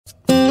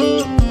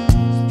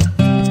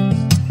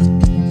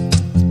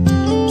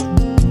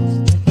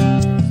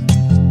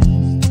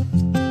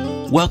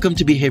Welcome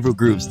to Behavioral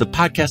Grooves, the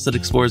podcast that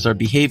explores our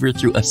behavior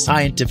through a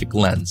scientific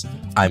lens.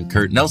 I'm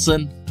Kurt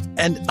Nelson.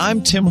 And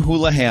I'm Tim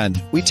Houlihan.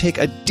 We take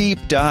a deep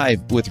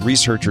dive with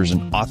researchers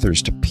and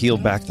authors to peel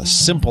back the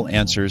simple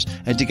answers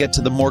and to get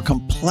to the more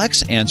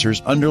complex answers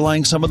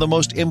underlying some of the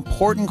most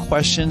important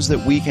questions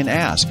that we can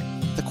ask.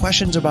 The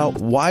questions about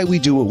why we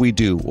do what we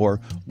do, or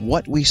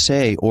what we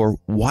say, or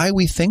why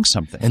we think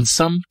something. And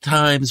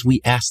sometimes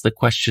we ask the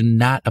question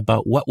not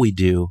about what we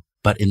do,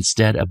 but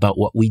instead about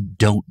what we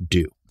don't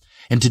do.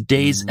 And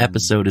today's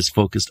episode is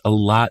focused a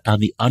lot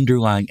on the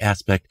underlying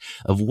aspect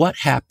of what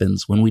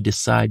happens when we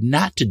decide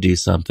not to do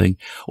something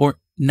or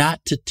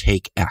not to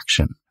take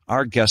action.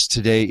 Our guest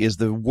today is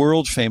the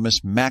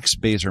world-famous Max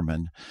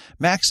Bazerman.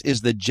 Max is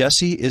the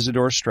Jesse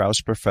Isidore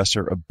Strauss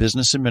Professor of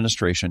Business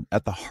Administration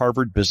at the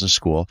Harvard Business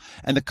School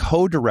and the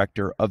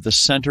co-director of the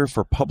Center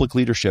for Public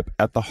Leadership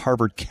at the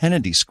Harvard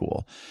Kennedy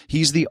School.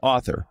 He's the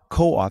author,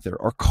 co-author,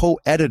 or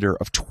co-editor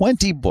of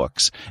 20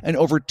 books and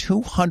over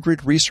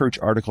 200 research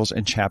articles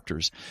and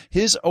chapters.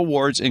 His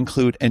awards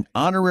include an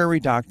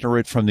honorary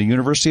doctorate from the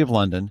University of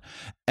London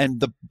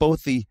and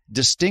both the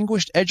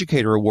Distinguished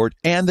Educator Award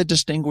and the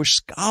Distinguished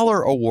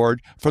Scholar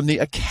Award from the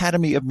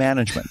Academy of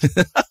Management.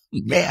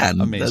 Man,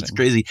 amazing. That's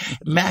crazy.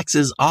 Max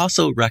is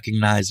also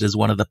recognized as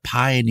one of the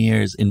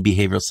pioneers in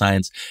behavioral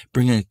science,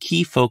 bringing a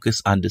key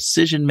focus on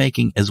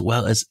decision-making as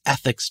well as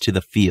ethics to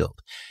the field.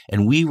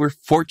 And we were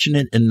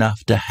fortunate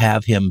enough to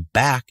have him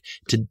back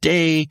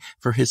today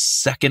for his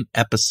second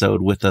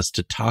episode with us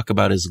to talk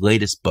about his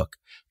latest book,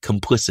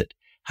 Complicit,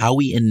 How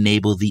We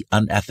Enable the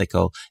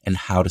Unethical and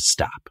How to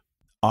Stop.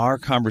 Our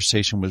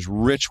conversation was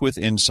rich with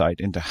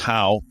insight into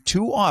how,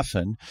 too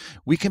often,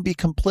 we can be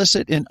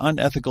complicit in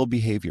unethical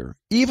behavior,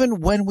 even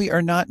when we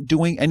are not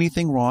doing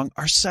anything wrong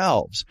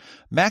ourselves.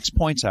 Max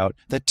points out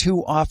that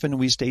too often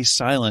we stay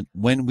silent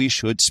when we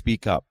should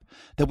speak up,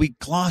 that we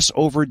gloss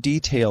over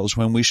details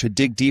when we should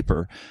dig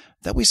deeper,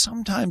 that we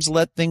sometimes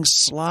let things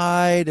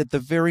slide at the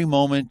very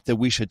moment that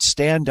we should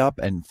stand up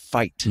and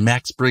fight.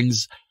 Max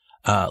brings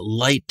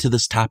light to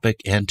this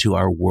topic and to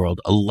our world,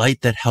 a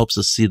light that helps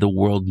us see the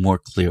world more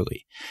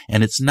clearly.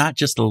 And it's not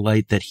just a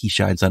light that he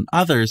shines on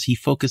others. He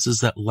focuses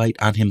that light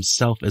on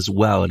himself as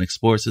well and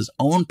explores his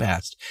own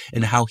past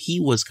and how he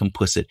was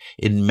complicit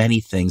in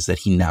many things that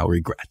he now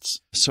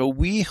regrets. So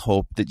we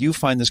hope that you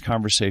find this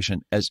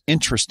conversation as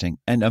interesting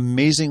and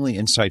amazingly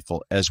insightful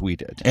as we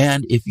did.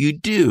 And if you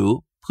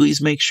do,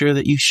 please make sure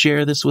that you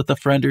share this with a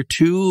friend or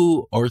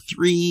two or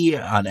three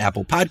on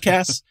Apple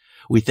Podcasts.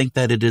 We think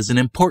that it is an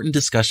important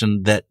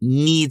discussion that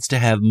needs to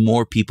have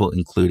more people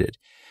included.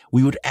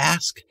 We would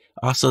ask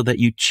also that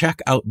you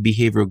check out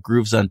Behavioral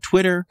Grooves on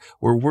Twitter,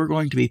 where we're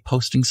going to be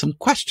posting some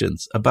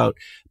questions about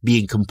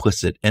being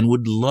complicit and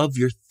would love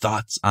your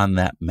thoughts on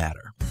that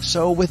matter.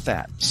 So with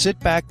that, sit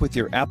back with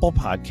your Apple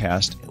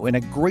Podcast in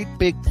a great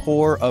big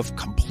pour of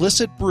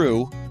complicit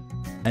brew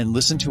and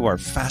listen to our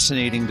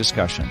fascinating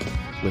discussion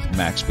with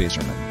Max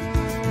Bazerman.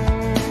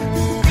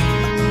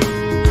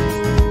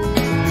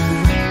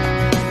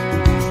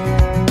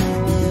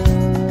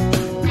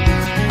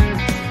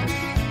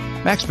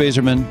 Max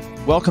Bazerman,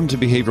 welcome to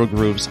Behavioral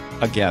Grooves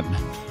again.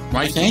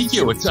 Why, thank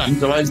you. I'm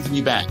delighted to be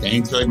back. I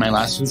enjoyed my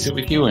last visit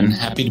with you and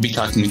happy to be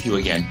talking with you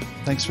again.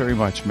 Thanks very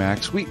much,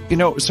 Max.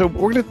 So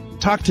we're going to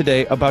talk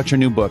today about your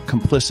new book,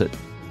 Complicit,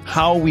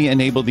 How We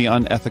Enable the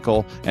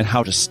Unethical and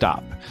How to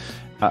Stop.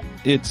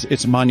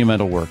 It's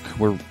monumental work.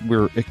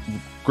 We're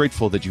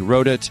grateful that you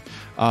wrote it.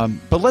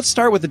 But let's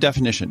start with the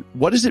definition.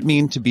 What does it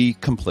mean to be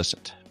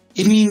complicit?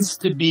 It means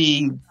to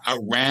be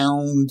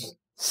around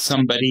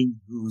somebody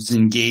who's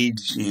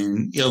engaged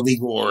in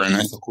illegal or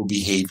unethical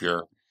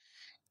behavior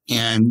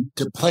and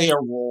to play a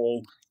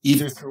role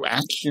either through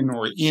action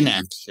or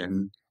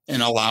inaction in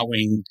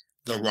allowing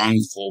the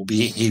wrongful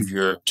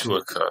behavior to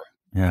occur.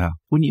 Yeah.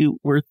 When you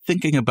were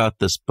thinking about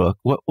this book,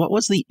 what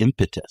was the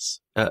impetus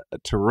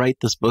to write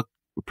this book,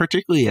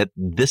 particularly at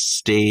this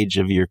stage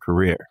of your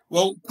career?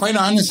 Well, quite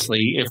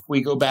honestly, if we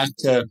go back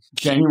to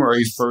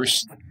January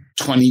 1st,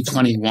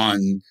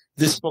 2021,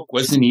 this book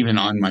wasn't even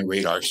on my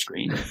radar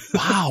screen.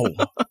 Wow.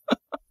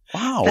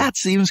 Wow. That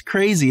seems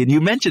crazy. And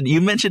you mentioned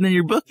in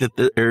your book that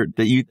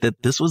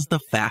this was the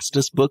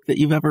fastest book that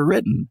you've ever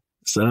written.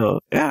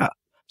 So, yeah.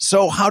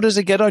 So how does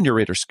it get on your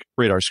radar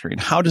screen?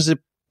 How does it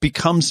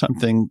become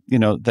something,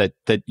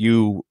 that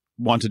you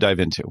want to dive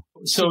into?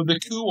 So the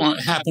coup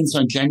happens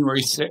on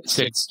January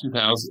 6,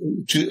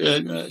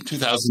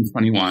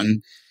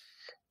 2021.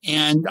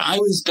 And I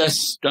was just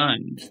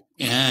stunned.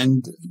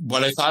 And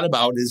what I thought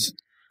about is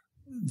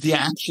the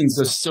actions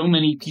of so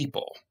many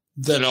people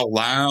that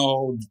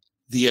allowed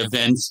the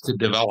events to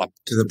develop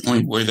to the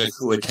point where the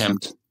coup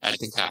attempt at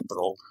the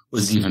Capitol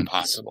was even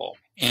possible.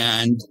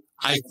 And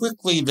I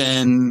quickly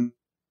then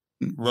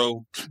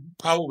wrote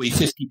probably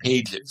 50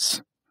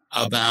 pages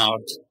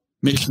about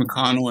Mitch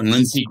McConnell and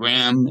Lindsey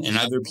Graham and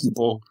other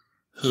people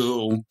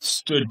who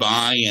stood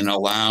by and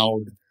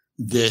allowed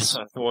this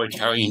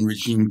authoritarian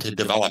regime to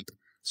develop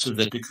so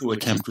that the coup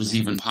attempt was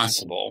even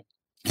possible.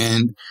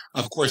 And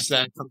of course,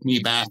 that took me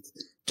back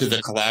to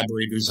the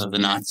collaborators of the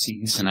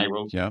Nazis, and I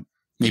wrote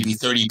maybe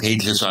 30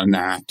 pages on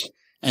that.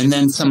 And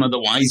then some of the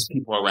wise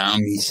people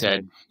around me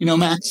said,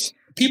 Max,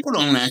 people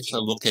don't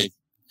actually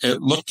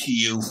look to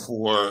you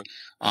for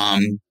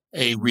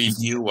a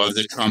review of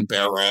the Trump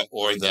era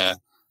or the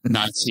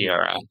Nazi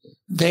era.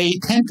 They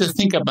tend to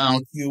think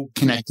about you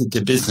connected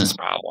to business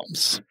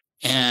problems.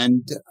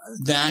 And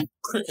that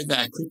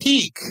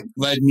critique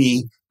led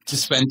me to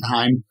spend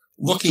time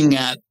looking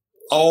at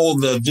all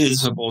the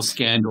visible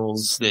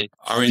scandals that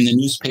are in the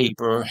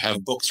newspaper,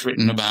 have books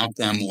written about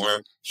them,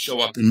 or show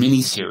up in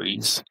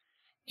miniseries.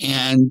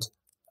 And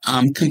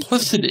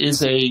Complicit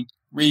is a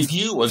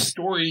review of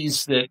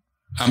stories that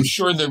I'm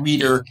sure the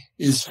reader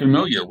is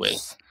familiar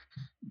with,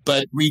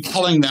 but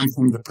retelling them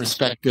from the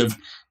perspective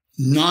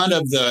not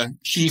of the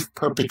chief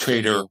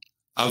perpetrator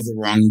of the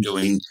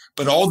wrongdoing,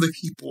 but all the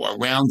people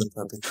around the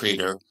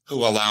perpetrator who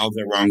allow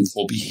the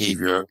wrongful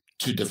behavior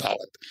to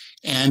develop.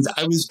 And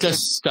I was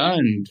just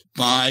stunned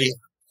by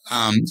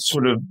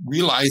sort of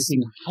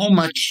realizing how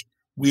much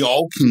we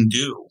all can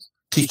do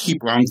to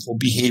keep wrongful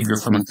behavior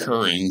from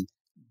occurring,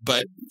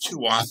 but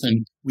too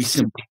often we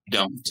simply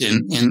don't.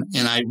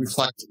 And I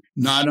reflect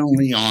not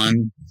only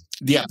on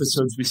the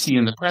episodes we see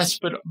in the press,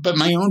 but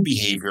my own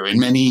behavior and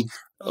many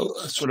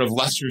sort of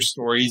lesser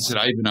stories that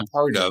I've been a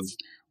part of,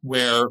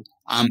 where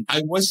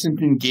I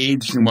wasn't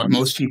engaged in what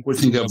most people would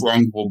think of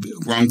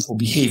wrongful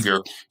behavior,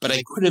 but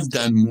I could have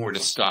done more to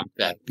stop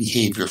that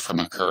behavior from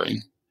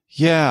occurring.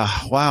 Yeah.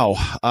 Wow.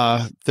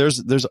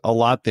 There's a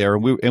lot there.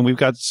 We've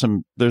got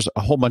there's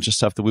a whole bunch of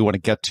stuff that we want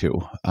to get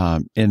to,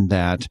 in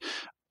that,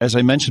 as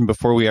I mentioned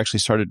before we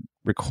actually started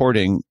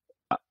recording,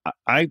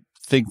 I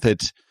think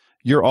that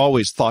you're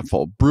always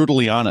thoughtful,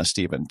 brutally honest,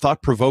 even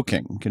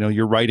thought-provoking.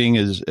 Your writing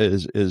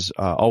is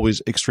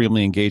always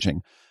extremely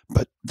engaging.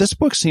 But this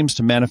book seems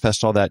to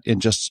manifest all that in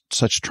just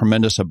such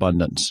tremendous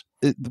abundance.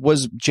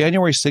 Was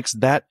January 6th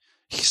that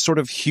sort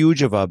of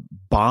huge of a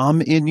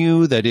bomb in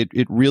you that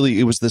it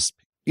was this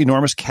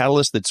enormous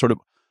catalyst that sort of,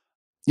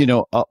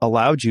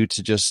 allowed you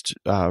to just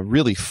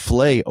really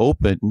flay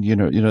open,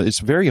 it's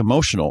very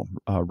emotional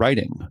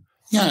writing.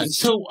 Yeah.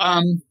 So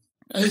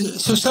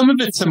some of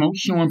it's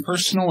emotional and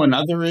personal, and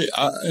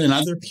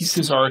other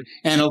pieces are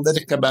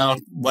analytic about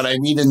what I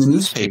read in the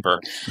newspaper.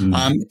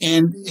 And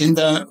in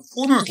the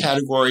former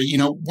category,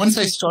 once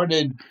I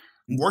started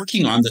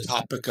working on the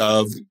topic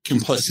of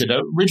complicit,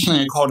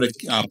 originally I called it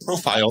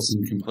Profiles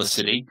in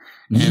Complicity,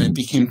 and it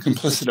became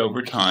Complicit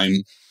over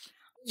time.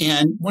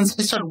 And once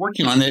I started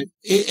working on it,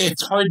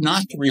 it's hard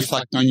not to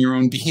reflect on your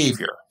own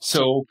behavior.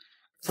 So,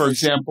 for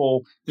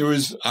example, there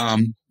was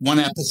one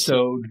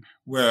episode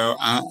where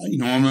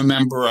I'm a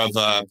member of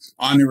an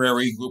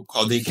honorary group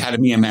called the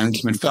Academy of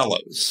Management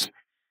Fellows,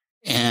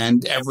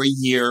 and every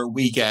year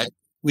we get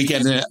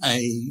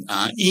a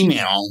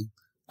email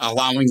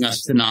allowing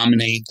us to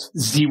nominate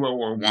 0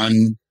 or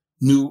 1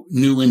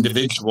 new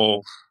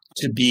individual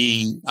to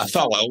be a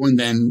fellow, and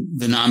then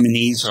the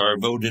nominees are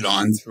voted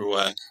on through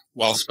a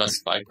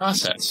well-specified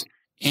process.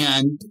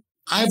 And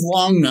I've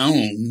long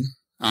known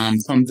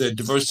from the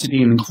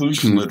diversity and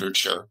inclusion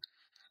literature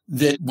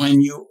that when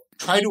you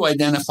try to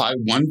identify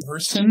one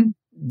person,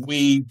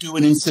 we do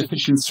an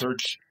insufficient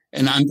search,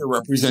 and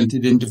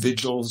underrepresented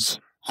individuals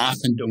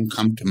often don't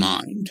come to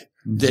mind.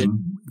 That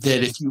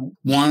if you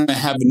want to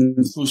have an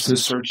inclusive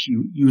search,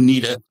 you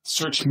need to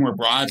search more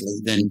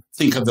broadly than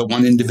think of the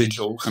one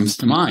individual who comes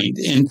to mind.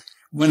 And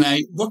when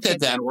I looked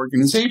at that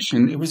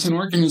organization, it was an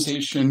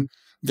organization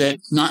that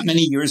not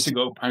many years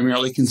ago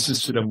primarily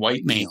consisted of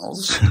white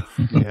males.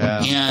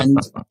 Yeah. And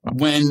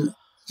when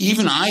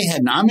even I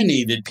had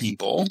nominated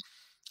people,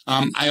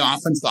 I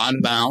often thought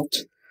about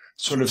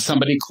sort of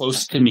somebody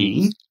close to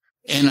me.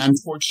 And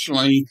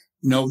unfortunately,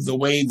 the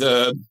way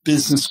the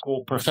business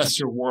school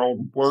professor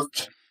world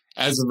worked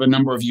as of a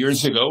number of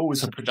years ago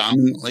was a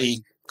predominantly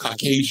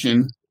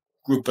Caucasian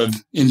group of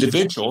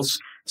individuals.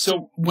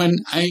 So when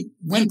I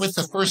went with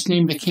the first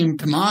name that came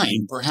to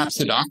mind, perhaps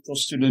a doctoral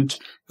student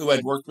who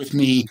had worked with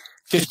me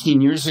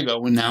 15 years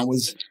ago and now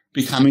was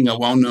becoming a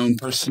well-known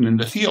person in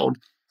the field,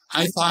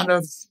 I thought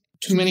of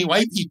too many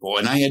white people,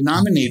 and I had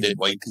nominated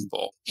white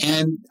people.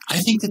 And I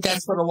think that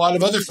that's what a lot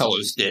of other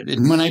fellows did.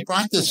 And when I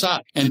brought this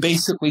up and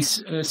basically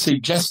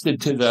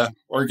suggested to the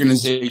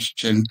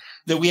organization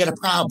that we had a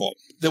problem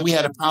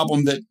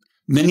that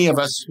many of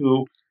us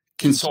who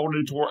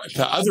consulted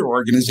to other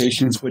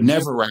organizations would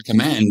never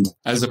recommend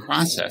as a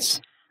process.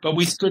 But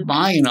we stood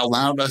by and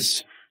allowed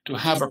us to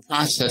have a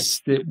process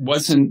that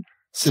wasn't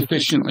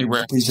sufficiently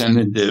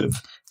representative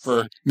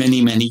for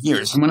many, many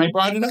years. And when I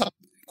brought it up,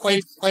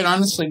 quite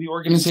honestly, the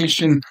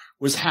organization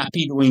was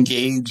happy to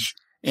engage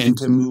and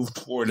to move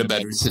toward a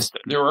better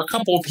system. There were a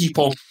couple of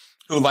people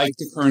who liked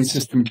the current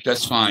system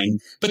just fine,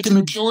 but the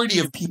majority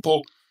of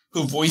people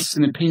who voiced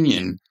an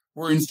opinion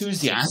were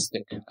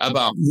enthusiastic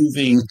about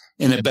moving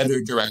in a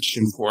better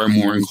direction for a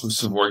more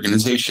inclusive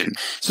organization.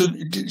 So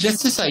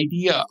just this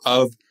idea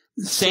of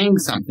saying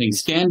something,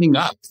 standing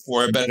up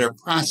for a better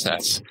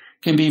process,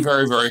 can be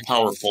very, very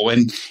powerful.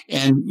 And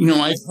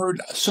I've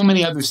heard so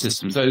many other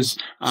systems. I was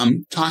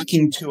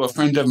talking to a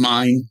friend of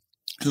mine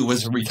who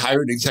was a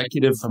retired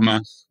executive from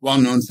a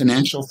well-known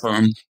financial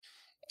firm.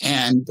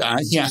 And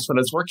he asked what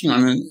I was working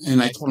on,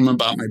 and I told him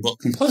about my book,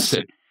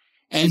 Complicit.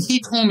 And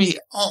he told me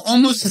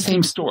almost the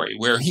same story,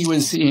 where he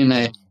was in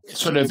a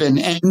sort of an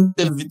end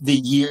of the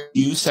year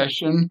review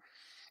session,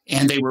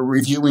 and they were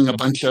reviewing a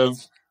bunch of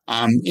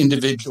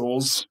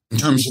individuals in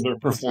terms of their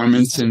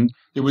performance. And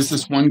there was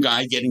this one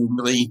guy getting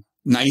really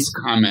nice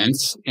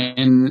comments.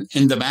 And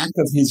in the back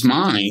of his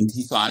mind,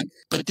 he thought,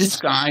 but this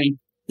guy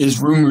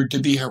is rumored to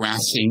be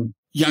harassing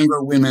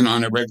younger women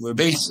on a regular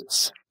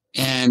basis.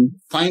 And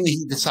finally,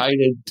 he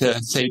decided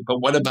to say, but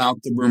what about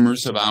the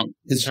rumors about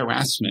his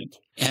harassment?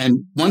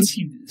 And once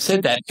he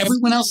said that,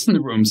 everyone else in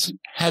the rooms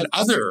had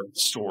other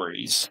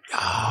stories.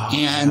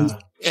 And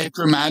it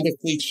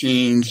dramatically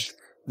changed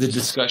the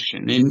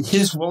discussion. And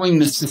his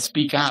willingness to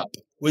speak up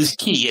was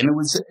key. And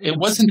it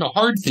wasn't a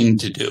hard thing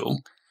to do,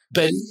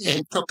 but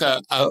it took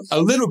a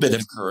little bit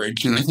of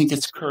courage. And I think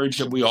it's courage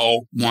that we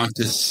all want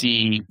to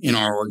see in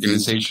our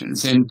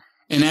organizations. And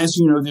as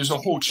you know, there's a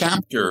whole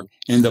chapter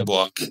in the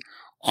book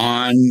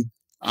on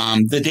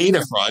the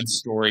data fraud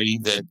story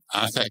that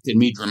affected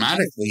me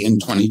dramatically in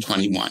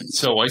 2021.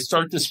 So I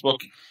start this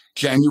book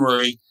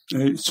January,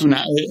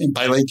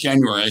 by late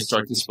January, I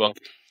start this book.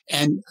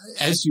 And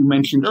as you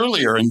mentioned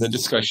earlier in the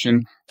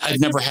discussion,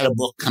 I've never had a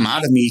book come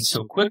out of me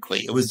so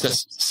quickly. It was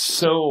just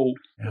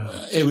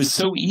it was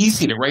so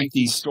easy to write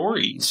these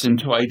stories and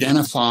to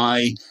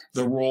identify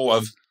the role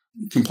of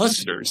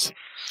complicitors.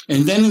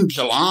 And then in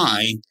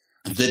July,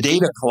 the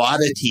Data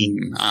Colada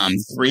team,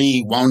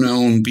 3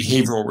 well-known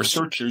behavioral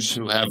researchers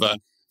who have a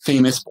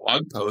famous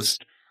blog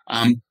post,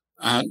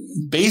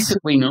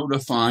 basically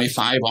notify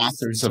 5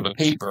 authors of a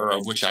paper,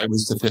 of which I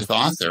was the 5th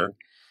author,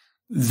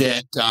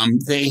 that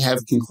they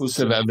have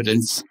conclusive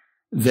evidence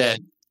that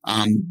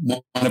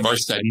one of our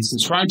studies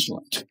is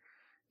fraudulent.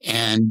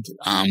 And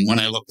when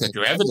I looked at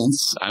their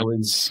evidence, I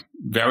was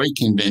very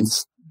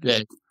convinced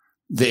that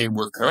they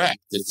were correct,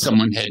 that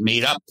someone had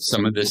made up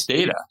some of this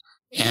data.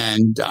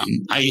 And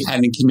I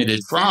hadn't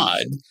committed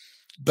fraud.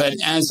 But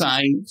as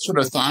I sort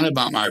of thought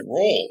about my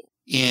role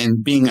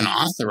in being an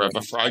author of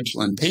a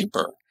fraudulent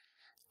paper,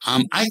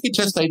 I could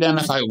just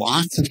identify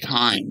lots of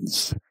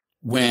times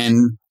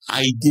when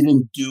I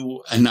didn't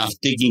do enough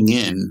digging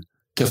in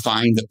to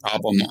find the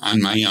problem on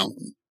my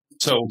own.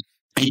 So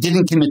I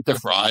didn't commit the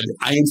fraud.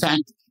 I, in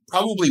fact,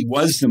 probably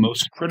was the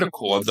most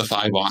critical of the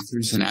 5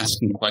 authors in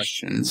asking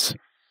questions.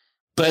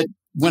 But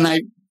when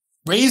I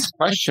raised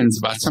questions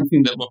about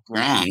something that looked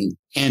wrong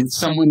and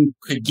someone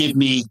could give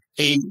me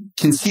a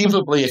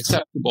conceivably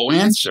acceptable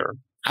answer,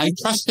 I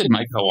trusted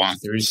my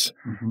co-authors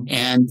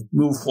and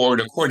moved forward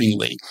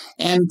accordingly.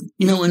 And,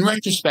 in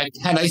retrospect,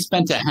 had I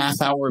spent a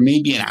half hour,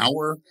 maybe an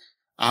hour,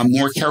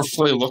 more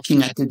carefully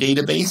looking at the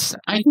database,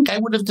 I think I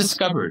would have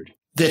discovered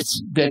that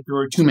there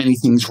were too many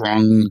things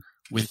wrong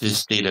with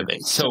this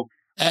database. So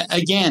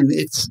again,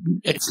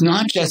 it's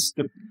not just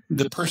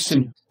the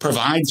person who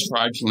provides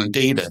fraudulent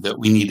data that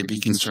we need to be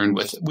concerned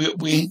with.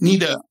 We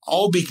need to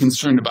all be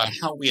concerned about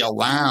how we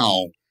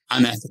allow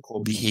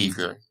unethical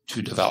behavior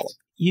to develop.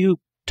 You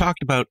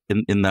talked about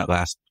in that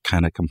last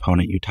kind of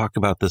component, you talked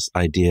about this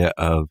idea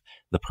of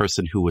the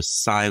person who was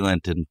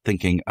silent and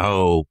thinking,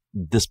 oh,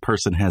 this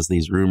person has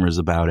these rumors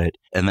about it,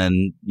 and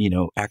then,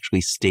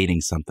 actually stating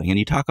something. And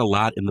you talk a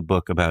lot in the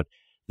book about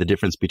the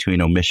difference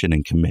between omission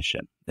and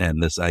commission,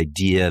 and this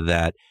idea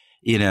that,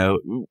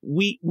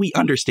 we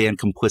understand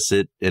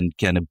complicit and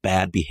kind of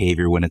bad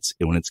behavior when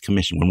it's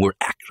commission, when we're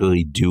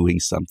actually doing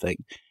something.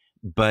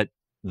 But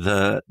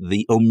the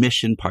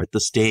omission part, the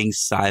staying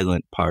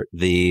silent part,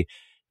 the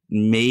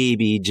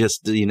maybe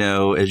just,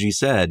 as you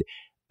said,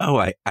 oh,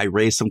 I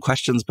raised some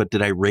questions, but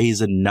did I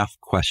raise enough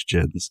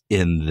questions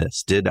in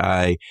this? Did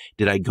I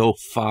go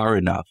far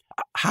enough?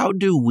 How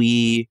do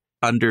we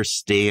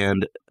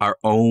understand our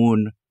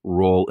own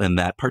role in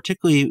that,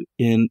 particularly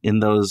in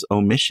those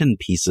omission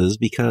pieces?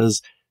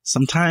 Because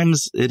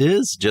sometimes it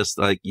is just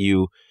like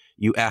you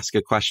ask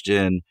a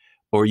question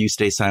or you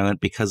stay silent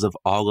because of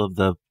all of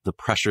the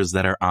pressures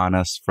that are on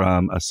us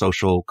from a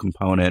social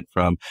component,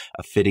 from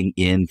a fitting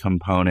in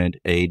component,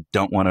 a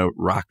don't want to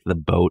rock the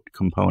boat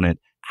component.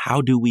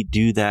 How do we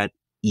do that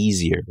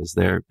easier? Is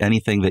there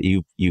anything that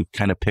you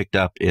kind of picked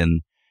up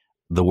in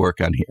the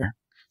work on here?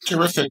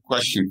 Terrific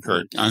question,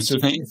 Kurt. So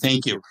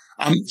thank you.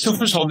 So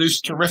first of all,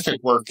 there's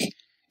terrific work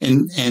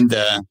in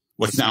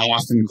what's now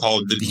often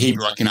called the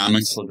behavioral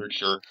economics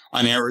literature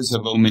on errors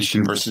of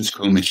omission versus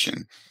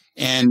commission.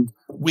 And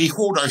we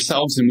hold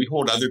ourselves and we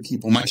hold other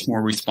people much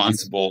more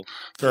responsible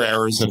for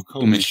errors of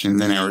commission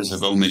than errors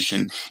of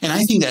omission. And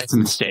I think that's a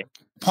mistake.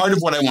 Part of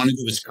what I want to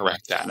do is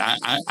correct that.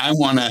 I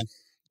want to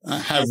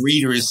have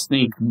readers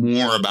think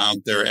more about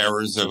their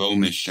errors of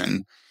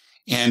omission.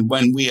 And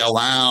when we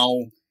allow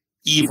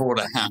evil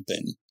to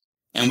happen,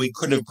 and we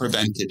could have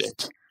prevented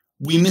it,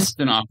 we missed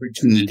an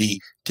opportunity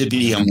to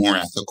be a more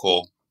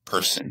ethical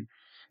person.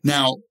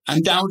 Now,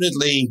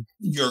 undoubtedly,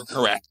 you're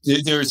correct.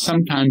 There is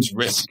sometimes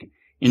risk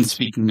in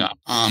speaking up.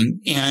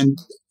 And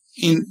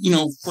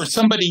for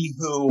somebody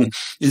who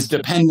is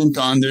dependent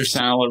on their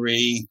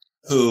salary,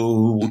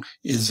 who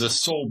is a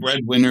sole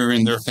breadwinner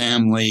in their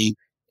family,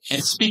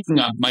 and speaking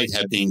up might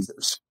have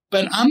dangers.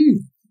 But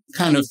I'm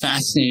kind of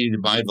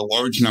fascinated by the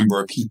large number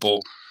of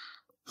people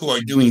who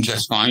are doing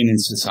just fine in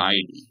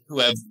society, who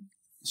have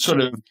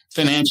sort of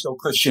financial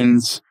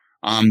cushions,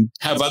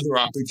 have other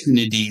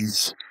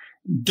opportunities,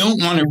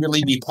 don't want to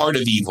really be part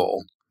of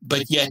evil,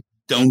 but yet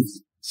don't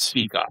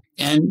speak up.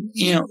 And,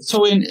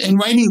 so in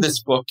writing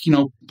this book,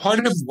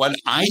 part of what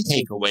I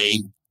take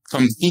away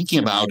from thinking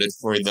about it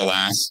for the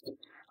last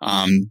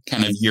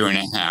kind of year and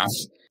a half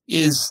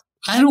is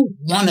I don't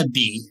want to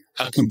be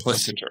a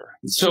complicitor.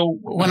 So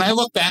when I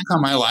look back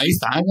on my life,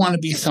 I want to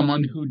be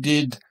someone who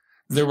did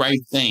the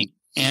right thing.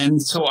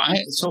 And so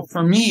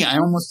for me, I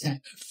almost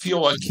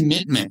feel a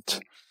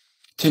commitment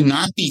to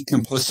not be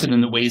complicit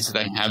in the ways that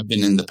I have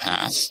been in the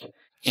past.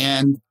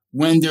 And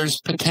when there's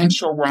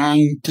potential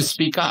wrong, to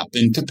speak up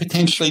and to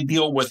potentially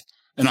deal with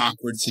an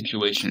awkward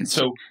situation.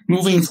 So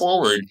moving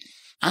forward,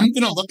 I'm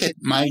going to look at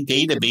my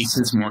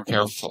databases more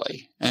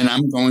carefully, and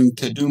I'm going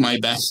to do my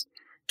best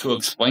to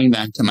explain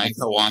that to my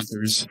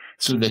co-authors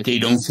so that they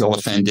don't feel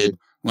offended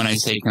when I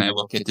say, can I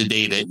look at the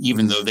data,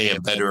 even though they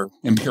have better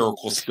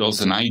empirical skills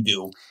than I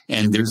do.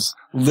 And there's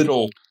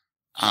little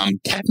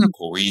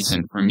technical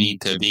reason for me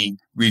to be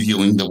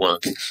reviewing the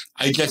work.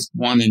 I just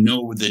want to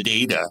know the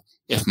data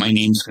if my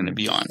name's going to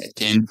be on it.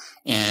 And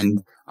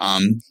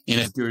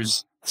if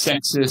there's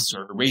sexist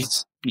or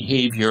race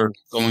behavior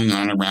going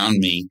on around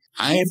me,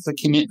 I have the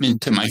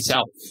commitment to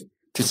myself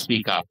to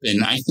speak up.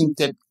 And I think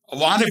that a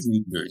lot of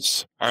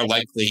readers are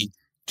likely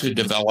to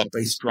develop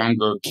a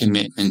stronger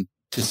commitment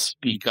to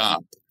speak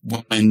up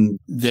when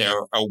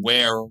they're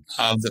aware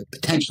of the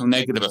potential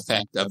negative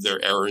effect of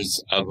their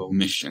errors of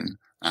omission.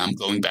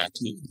 Going back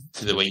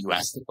to the way you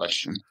asked the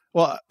question.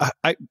 Well,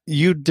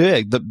 you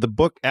did. The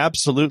book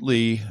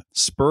absolutely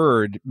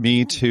spurred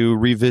me to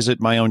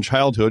revisit my own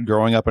childhood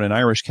growing up in an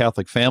Irish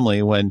Catholic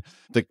family when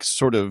the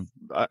sort of,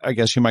 I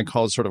guess you might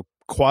call it sort of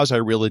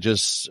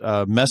quasi-religious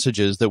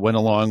messages that went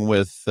along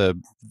with the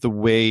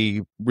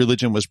way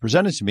religion was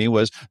presented to me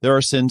was there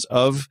are sins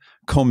of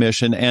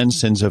commission and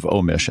sins of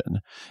omission.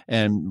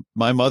 And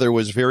my mother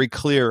was very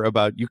clear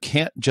about you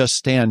can't just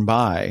stand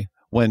by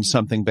when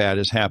something bad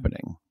is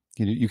happening.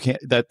 You can't,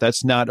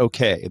 that's not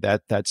okay.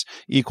 That's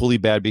equally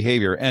bad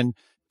behavior. And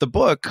the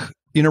book,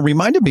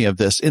 reminded me of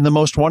this in the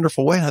most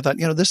wonderful way. And I thought,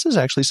 this is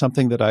actually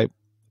something that I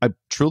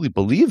truly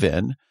believe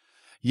in,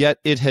 yet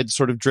it had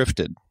sort of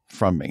drifted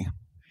from me.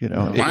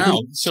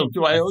 Wow. So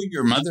do I owe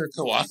your mother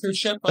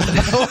co-authorship?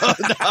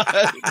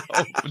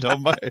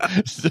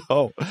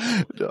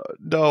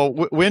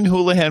 No. Wynn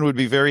Houlihan would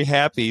be very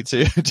happy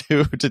to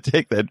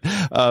take that.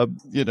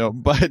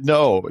 But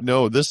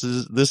no. This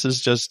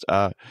is just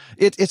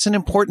it's an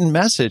important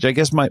message. I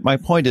guess my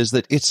point is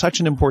that it's such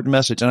an important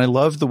message, and I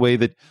love the way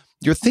that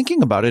you're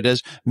thinking about it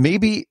as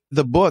maybe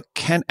the book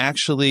can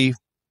actually,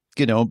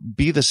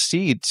 be the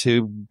seed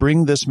to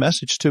bring this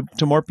message to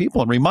more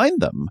people and remind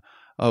them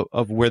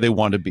of where they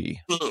want to be.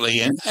 Absolutely.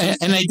 And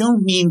I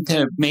don't mean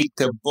to make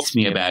the book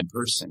me a bad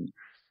person,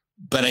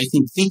 but I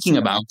think thinking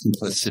about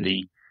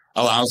complicity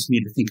allows me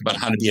to think about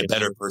how to be a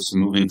better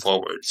person moving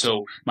forward.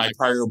 So my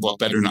prior book,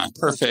 Better Not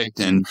Perfect,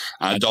 and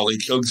Dolly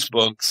Choug's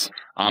books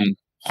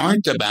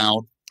aren't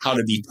about how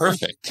to be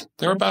perfect.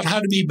 They're about how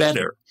to be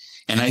better.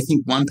 And I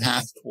think one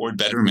path toward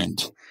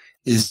betterment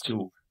is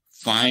to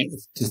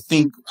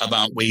think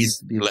about ways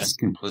to be less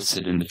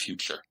complicit in the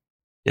future.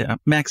 Yeah,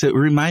 Max, it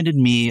reminded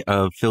me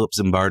of Philip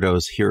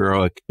Zimbardo's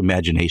Heroic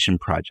Imagination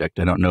Project.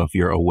 I don't know if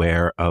you're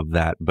aware of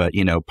that, but,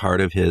 part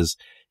of his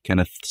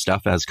kind of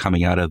stuff as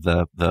coming out of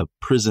the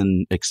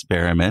prison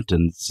experiment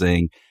and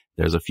saying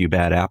there's a few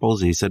bad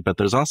apples, he said, but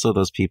there's also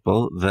those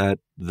people that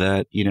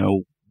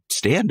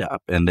stand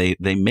up and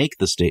they make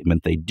the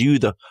statement, they do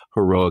the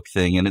heroic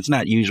thing. And it's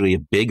not usually a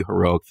big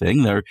heroic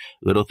thing. They're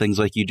little things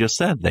like you just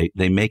said.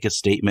 They make a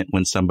statement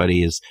when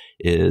somebody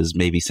is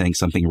maybe saying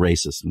something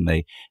racist, and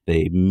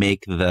they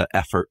make the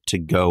effort to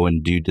go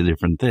and do the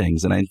different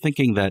things. And I'm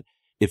thinking that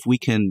if we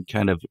can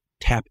kind of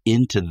tap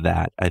into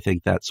that, I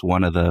think that's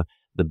one of the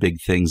big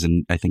things.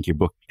 And I think your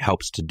book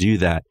helps to do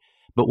that.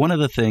 But one of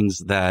the things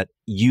that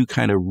you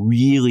kind of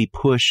really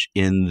push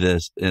in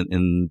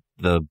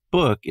the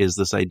book is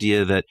this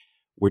idea that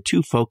we're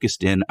too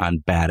focused in on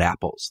bad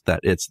apples,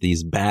 that it's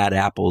these bad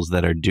apples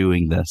that are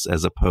doing this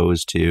as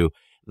opposed to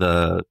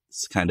the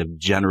kind of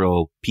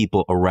general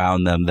people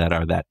around them that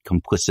are that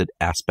complicit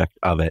aspect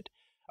of it.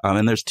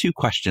 And there's two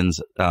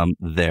questions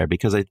there,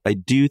 because I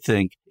do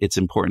think it's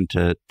important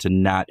to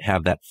not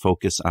have that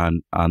focus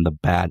on the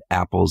bad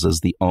apples as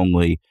the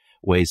only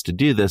ways to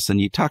do this. And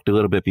you talked a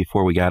little bit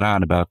before we got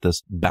on about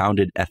this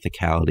bounded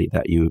ethicality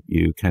that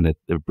you kind of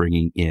are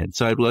bringing in.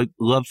 So I'd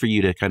love for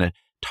you to kind of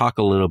talk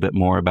a little bit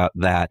more about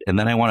that. And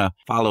then I want to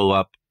follow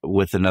up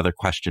with another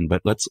question,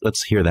 but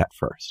let's hear that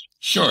first.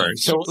 Sure.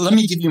 So let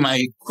me give you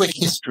my quick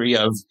history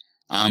of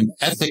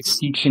ethics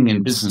teaching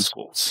in business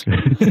schools.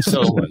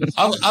 So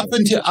up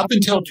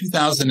until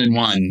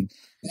 2001,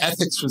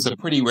 Ethics was a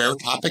pretty rare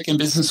topic in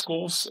business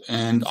schools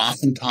and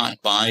often taught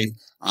by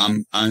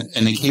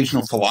an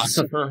occasional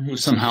philosopher who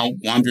somehow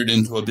wandered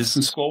into a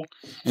business school.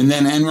 And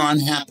then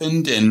Enron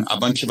happened and a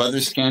bunch of other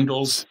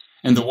scandals.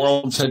 And the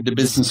world said to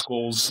business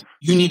schools,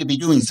 you need to be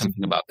doing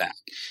something about that.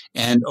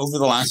 And over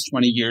the last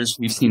 20 years,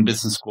 we've seen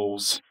business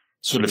schools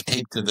sort of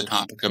take to the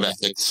topic of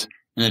ethics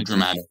in a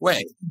dramatic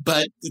way.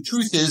 But the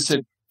truth is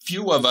that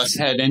few of us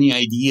had any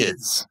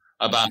ideas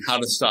about how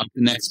to stop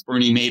the next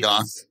Bernie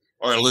Madoff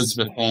or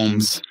Elizabeth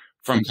Holmes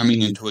from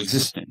coming into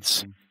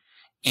existence.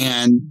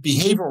 And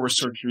behavioral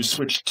researchers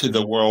switched to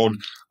the world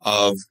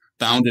of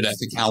bounded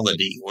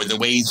ethicality, or the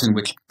ways in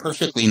which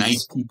perfectly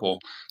nice people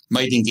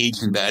might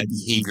engage in bad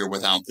behavior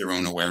without their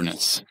own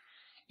awareness.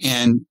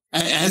 And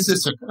as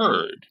this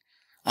occurred,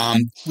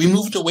 we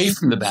moved away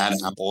from the bad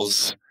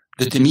apples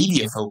that the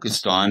media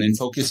focused on and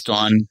focused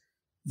on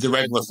the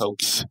regular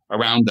folks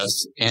around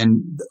us.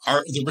 And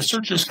the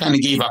researchers kind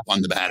of gave up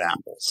on the bad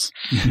apples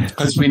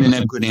because we didn't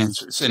have good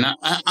answers. And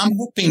I'm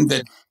hoping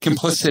that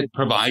Complicit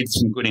provides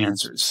some good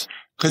answers,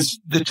 because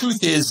the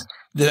truth is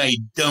that I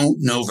don't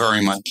know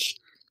very much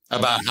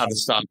about how to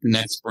stop the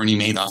next Bernie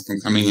Madoff from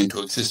coming into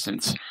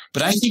existence.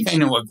 But I think I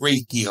know a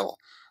great deal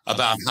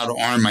about how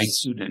to arm my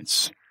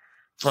students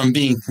from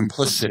being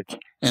complicit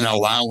in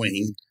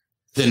allowing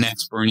the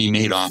next Bernie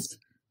Madoff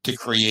to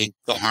create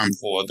the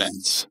harmful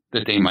events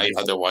that they might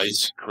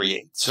otherwise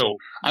create. So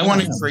I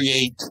want to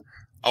create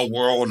a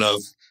world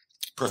of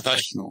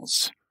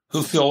professionals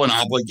who feel an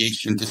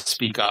obligation to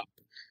speak up,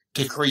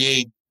 to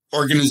create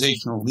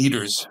organizational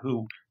leaders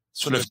who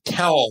sort of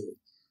tell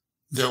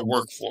their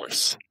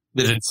workforce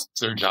that it's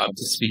their job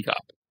to speak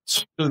up,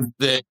 so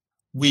that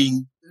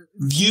we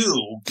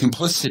view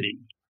complicity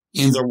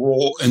in the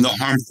role, in the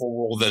harmful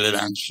role that it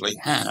actually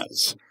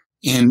has.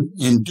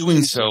 In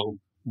doing so,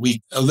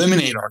 we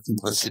eliminate our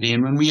complicity.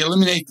 And when we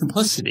eliminate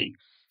complicity,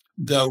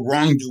 the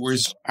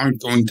wrongdoers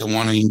aren't going to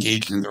want to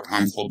engage in their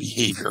harmful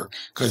behavior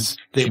because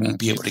they won't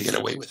be able to get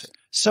away with it.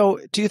 So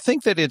do you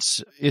think that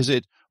is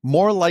it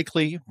more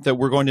likely that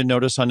we're going to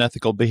notice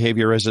unethical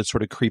behavior as it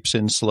sort of creeps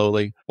in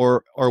slowly,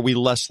 or are we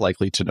less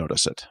likely to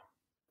notice it?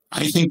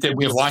 I think that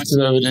we have lots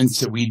of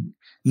evidence that we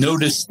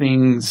notice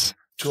things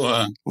to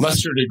a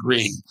lesser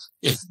degree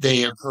if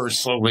they occur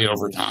slowly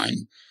over time.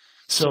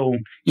 So,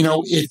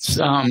 it's,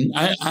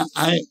 I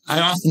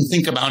often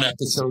think about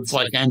episodes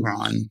like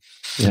Enron.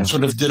 Yeah.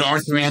 Sort of, did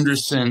Arthur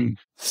Andersen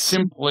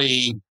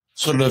simply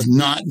sort of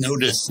not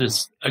notice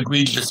this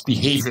egregious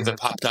behavior that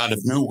popped out of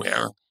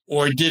nowhere?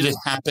 Or did it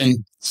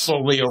happen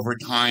slowly over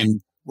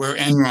time where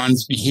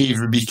Enron's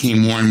behavior became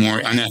more and more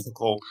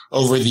unethical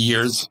over the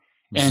years?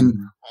 And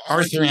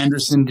Arthur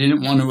Andersen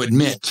didn't want to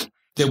admit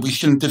that we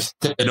shouldn't have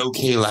said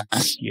okay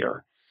last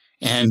year.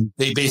 And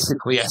they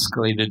basically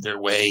escalated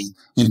their way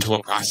into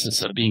a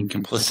process of being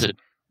complicit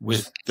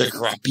with the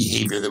corrupt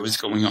behavior that was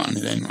going on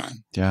at Enron.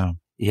 Yeah.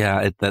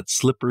 Yeah, that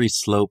slippery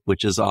slope,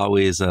 which is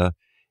always a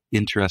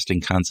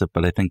interesting concept,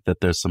 but I think that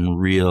there's some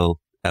real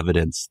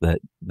evidence that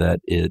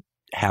it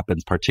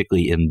happens,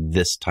 particularly in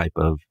this type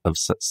of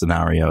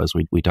scenario, as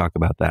we talk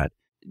about that.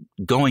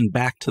 Going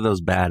back to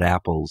those bad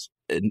apples,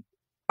 and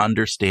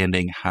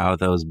understanding how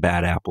those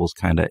bad apples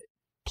kind of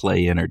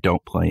play in or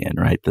don't play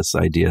in, right? This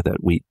idea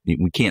that we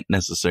can't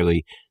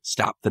necessarily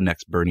stop the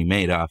next Bernie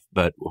Madoff,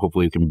 but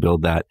hopefully we can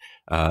build that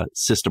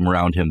system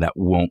around him that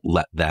won't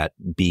let that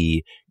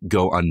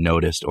go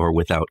unnoticed or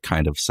without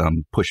kind of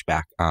some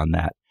pushback on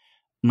that.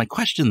 My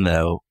question,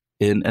 though,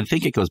 and I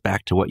think it goes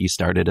back to what you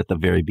started at the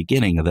very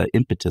beginning of the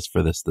impetus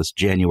for this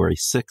January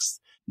 6th,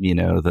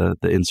 the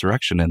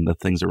insurrection and the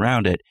things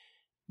around it.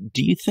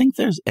 Do you think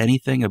there's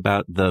anything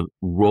about the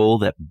role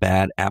that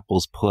bad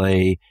apples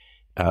play,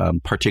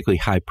 particularly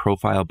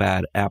high-profile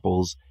bad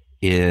apples,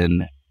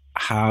 in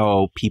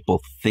how people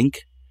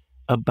think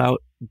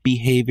about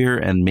behavior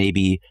and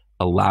maybe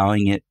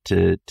allowing it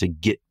to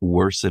get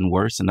worse and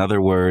worse? In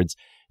other words,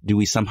 do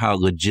we somehow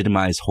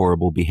legitimize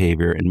horrible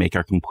behavior and make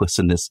our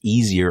complicitness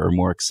easier or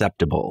more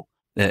acceptable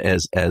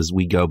as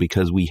we go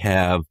because we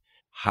have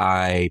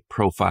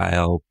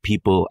high-profile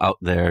people out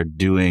there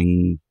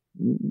doing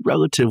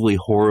relatively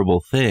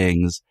horrible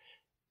things,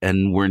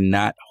 and we're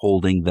not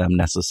holding them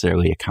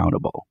necessarily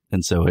accountable?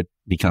 And so it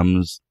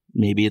becomes,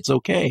 maybe it's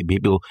okay.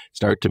 People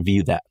start to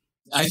view that.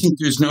 I think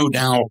there's no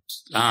doubt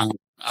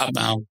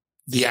about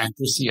the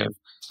accuracy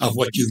of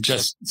what you've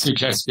just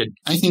suggested.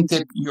 I think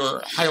that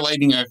you're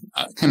highlighting a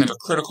kind of a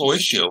critical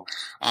issue.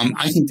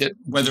 I think that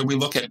whether we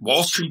look at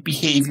Wall Street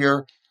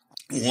behavior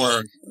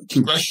or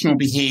congressional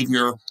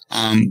behavior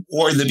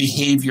or the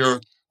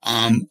behavior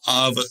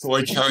of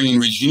authoritarian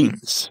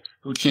regimes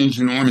who change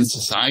the norm in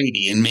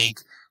society and make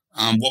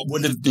what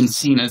would have been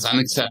seen as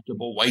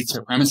unacceptable white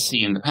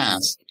supremacy in the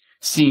past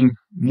seem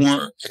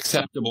more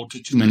acceptable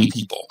to too many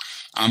people.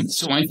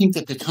 So I think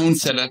that the tone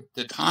set at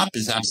the top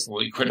is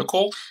absolutely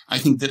critical. I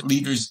think that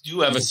leaders do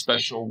have a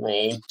special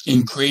role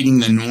in creating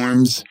the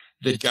norms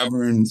that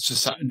govern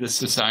the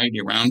society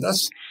around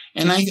us.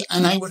 And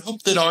I would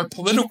hope that our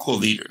political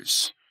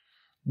leaders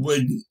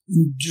would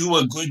do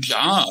a good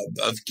job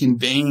of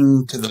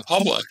conveying to the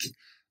public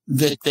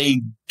that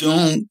they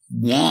don't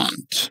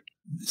want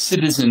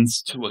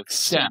citizens to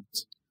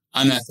accept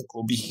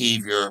unethical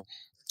behavior,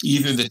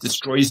 either that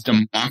destroys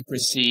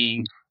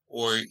democracy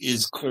or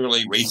is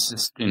clearly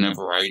racist in a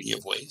variety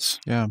of ways.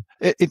 Yeah.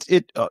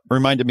 It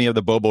reminded me of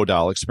the Bobo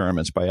doll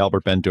experiments by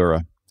Albert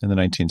Bandura in the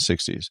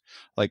 1960s.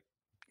 Like,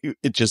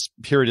 it just,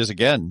 here it is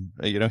again.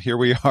 Here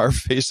we are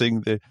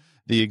facing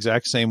the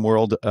exact same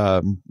world,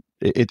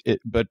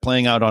 but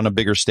playing out on a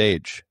bigger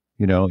stage,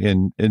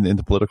 in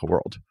the political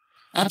world.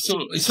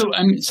 Absolutely.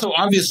 So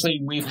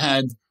obviously we've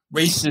had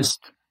racist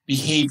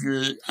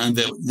behavior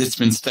that's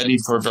been studied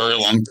for a very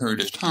long period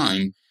of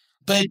time.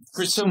 But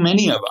for so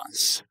many of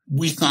us,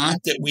 we thought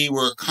that we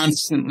were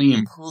constantly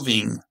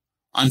improving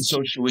on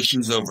social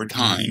issues over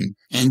time.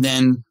 And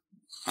then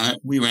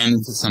we ran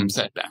into some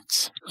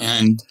setbacks.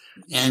 And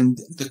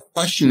the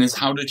question is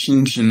how to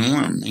change the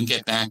norm and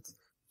get back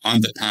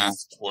on the path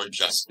toward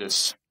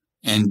justice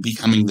and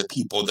becoming the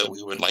people that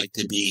we would like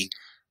to be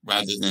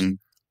rather than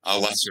a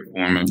lesser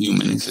form of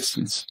human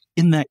existence.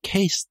 In that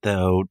case,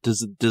 though,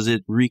 does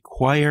it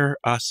require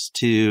us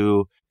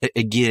to,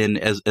 again,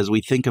 as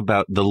we think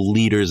about the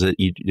leaders that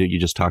you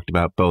just talked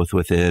about, both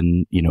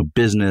within,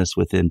 business,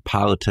 within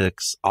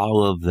politics,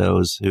 all of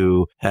those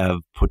who have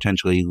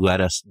potentially led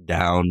us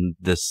down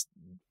this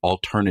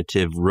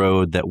alternative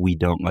road that we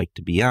don't like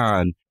to be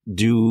on,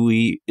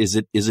 is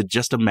it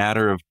just a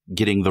matter of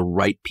getting the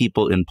right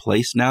people in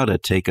place now to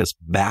take us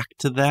back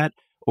to that?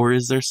 Or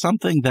is there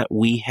something that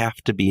we have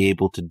to be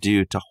able to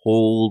do to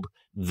hold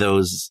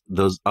those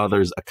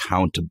others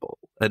accountable?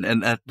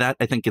 And that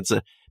I think it's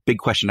a big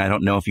question. I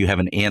don't know if you have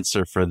an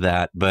answer for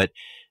that, but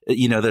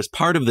there's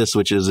part of this,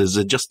 which is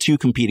it just two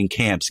competing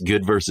camps,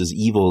 good versus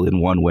evil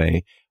in one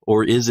way?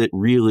 Or is it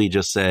really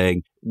just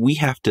saying we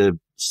have to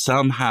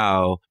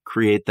somehow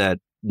create that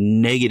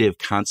negative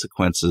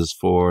consequences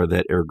for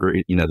that, or,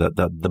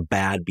 the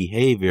bad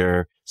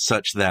behavior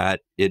such that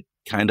it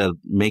kind of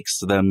makes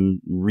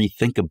them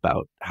rethink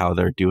about how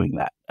they're doing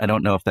that? I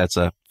don't know if that's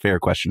a fair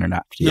question or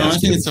not. No, I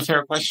think it's a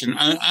fair question.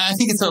 I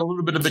think it's a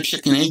little bit of a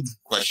chicken egg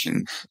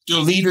question. Do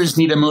leaders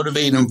need to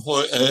motivate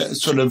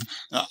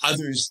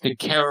others to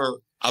care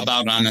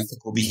about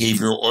unethical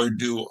behavior, or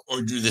do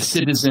the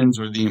citizens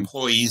or the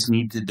employees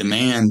need to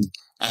demand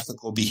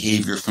ethical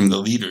behavior from the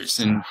leaders?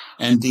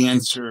 And the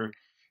answer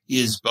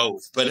is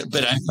both. But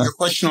your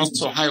question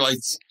also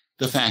highlights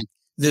the fact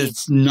that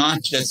it's not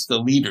just the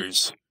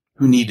leaders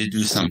who need to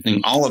do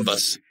something. All of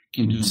us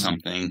can do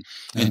something.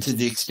 And to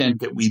the extent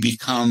that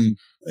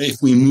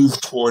if we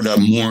move toward a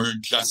more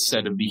just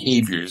set of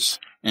behaviors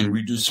and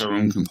reduce our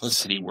own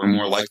complicity, we're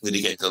more likely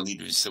to get the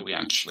leaders that we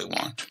actually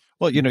want.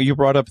 Well, you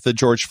brought up the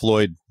George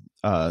Floyd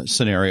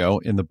scenario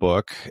in the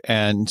book,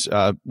 and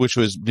which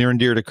was near and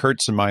dear to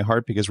Kurt's and my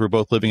heart because we were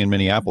both living in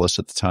Minneapolis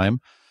at the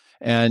time.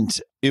 And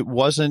it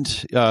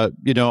wasn't,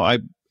 I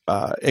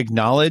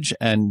acknowledge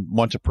and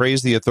want to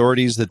praise the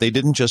authorities that they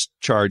didn't just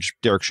charge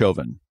Derek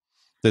Chauvin,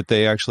 that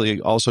they actually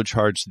also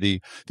charged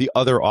the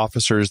other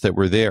officers that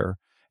were there.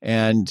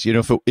 And,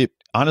 if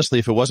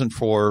it wasn't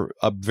for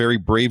a very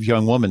brave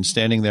young woman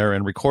standing there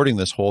and recording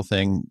this whole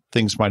thing,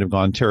 things might have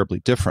gone terribly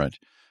different.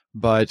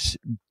 But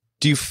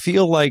do you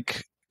feel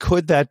like,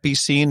 could that be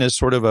seen as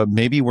sort of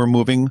maybe we're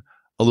moving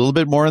a little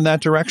bit more in that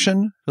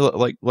direction?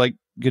 Like,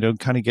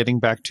 kind of getting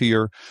back to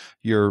your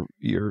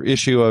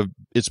issue of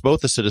it's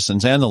both the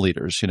citizens and the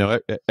leaders.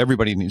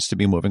 Everybody needs to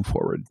be moving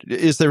forward.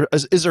 Is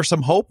there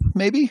some hope,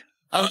 maybe?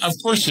 Of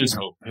course there's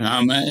hope.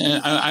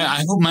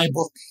 I hope my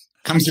book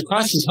comes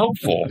across as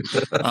hopeful,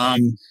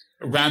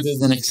 rather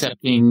than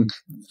accepting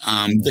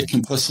the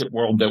complicit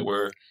world that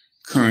we're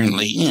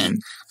currently in.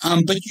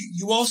 But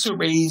you also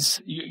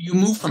you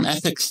move from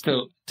ethics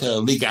to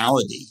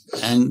legality.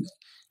 And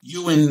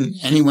you and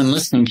anyone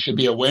listening should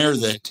be aware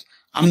that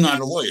I'm not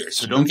a lawyer,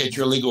 so don't get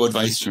your legal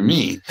advice from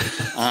me.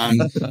 And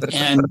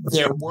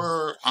there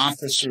were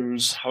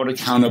officers held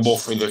accountable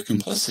for their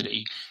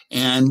complicity.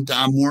 And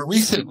more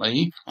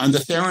recently, on the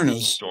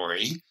Theranos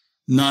story,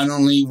 not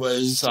only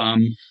was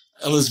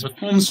Elizabeth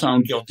Holmes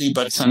found guilty,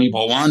 but Sunny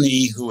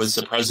Balwani, who was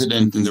the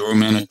president and the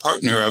romantic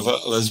partner of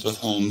Elizabeth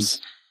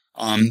Holmes,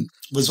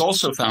 was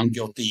also found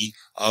guilty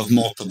of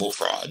multiple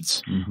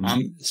frauds.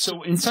 Mm-hmm.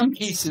 So in some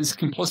cases,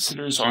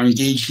 complicitors are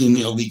engaged in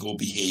illegal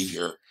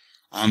behavior.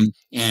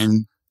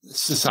 And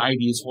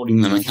society is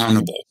holding them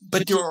accountable.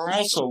 But there are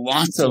also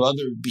lots of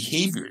other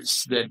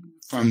behaviors that,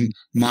 from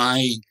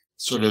my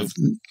sort of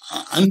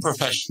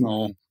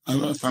unprofessional,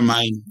 from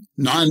my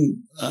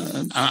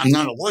I'm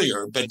not a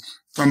lawyer, but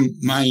from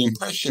my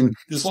impression,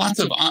 there's lots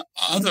of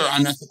other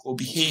unethical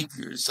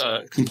behaviors,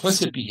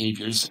 complicit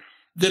behaviors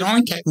that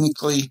aren't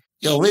technically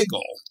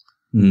illegal,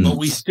 but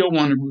we still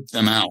want to root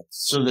them out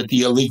so that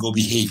the illegal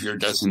behavior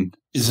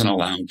isn't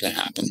allowed to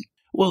happen.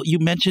 Well, you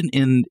mentioned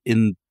in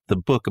the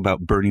book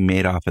about Bernie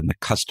Madoff and the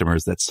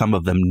customers that some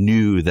of them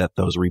knew that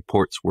those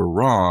reports were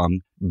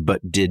wrong,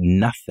 but did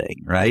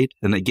nothing, right?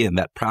 And again,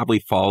 that probably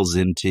falls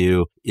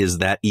into, is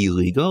that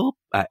illegal?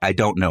 I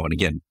don't know. And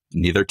again,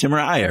 neither Tim or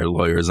I are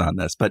lawyers on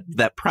this, but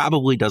that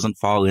probably doesn't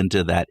fall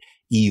into that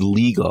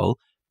illegal.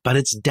 but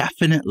it's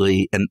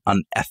definitely an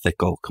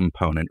unethical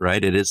component,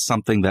 right? It is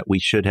something that we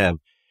should have.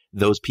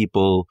 Those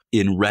people,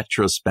 in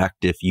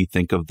retrospect, if you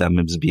think of them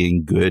as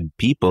being good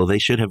people, they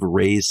should have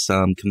raised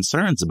some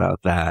concerns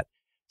about that.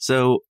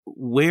 So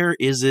where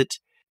is it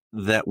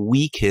that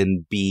we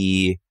can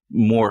be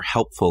more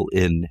helpful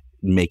in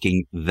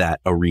making that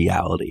a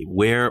reality?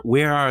 Where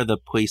are the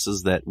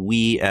places that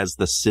we as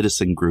the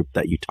citizen group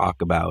that you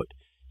talk about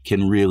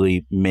can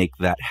really make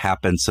that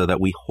happen so that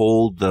we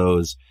hold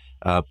those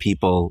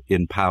people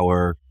in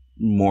power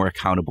more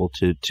accountable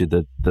to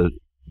the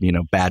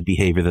bad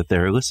behavior that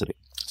they're eliciting?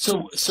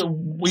 So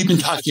we've been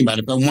talking about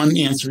it, but one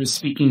answer is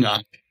speaking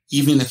up,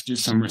 even if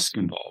there's some risk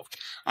involved.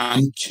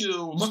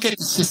 Two, look at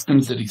the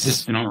systems that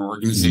exist in our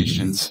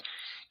organizations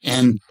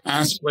and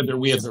ask whether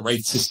we have the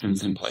right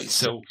systems in place.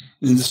 So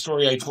in the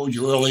story I told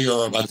you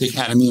earlier about the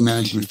Academy of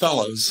Management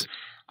Fellows,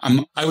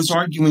 I was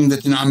arguing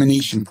that the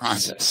nomination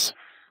process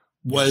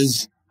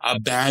was a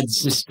bad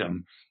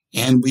system,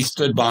 and we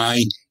stood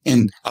by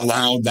and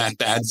allowed that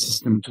bad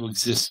system to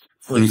exist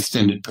for an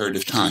extended period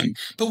of time.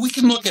 But we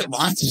can look at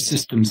lots of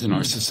systems in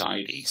our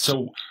society.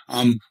 So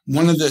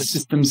one of the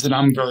systems that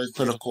I'm very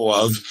critical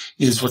of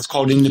is what's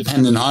called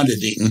independent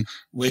auditing,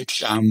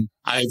 which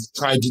I've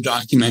tried to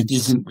document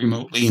isn't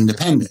remotely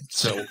independent.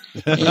 So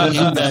in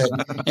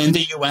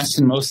the U.S.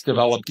 and most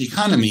developed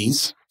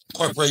economies,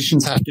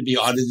 corporations have to be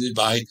audited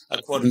by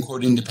a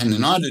quote-unquote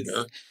independent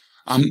auditor.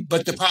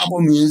 But the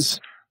problem is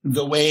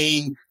the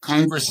way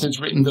Congress has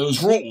written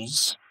those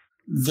rules.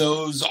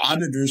 Those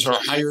auditors are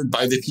hired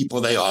by the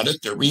people they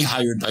audit. They're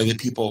rehired by the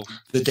people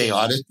that they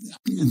audit.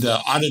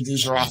 The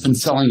auditors are often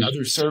selling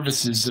other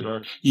services that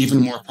are even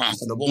more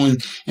profitable.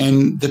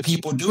 And the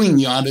people doing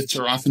the audits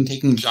are often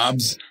taking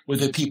jobs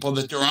with the people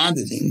that they're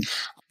auditing.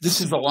 This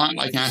is a lot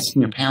like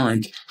asking a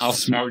parent, how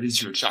smart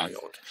is your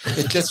child?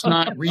 It's just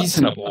not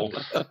reasonable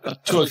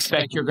to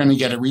expect you're going to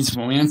get a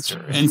reasonable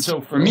answer. And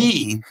so for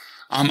me,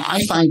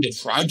 I find it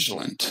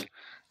fraudulent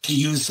to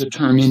use the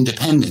term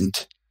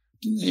independent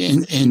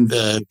in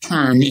the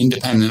term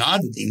independent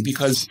auditing,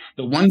 because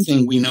the one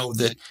thing we know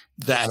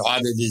that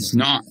audit is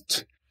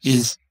not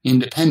is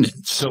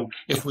independent. So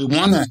if we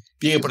want to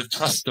be able to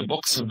trust the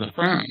books of the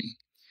firm,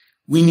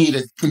 we need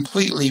to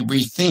completely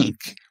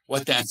rethink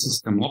what that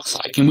system looks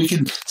like. And we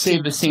can say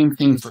the same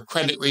thing for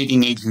credit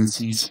rating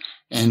agencies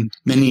and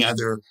many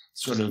other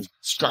sort of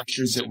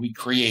structures that we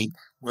create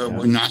where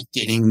we're not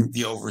getting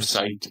the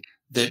oversight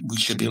that we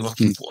should be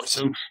looking for.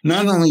 So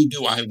not only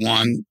do I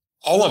want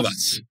all of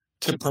us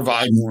to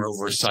provide more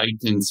oversight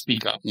and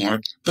speak up more,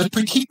 but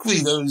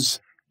particularly those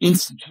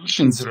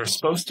institutions that are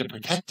supposed to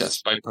protect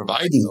us by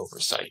providing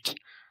oversight.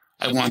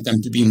 I want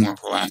them to be more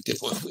proactive.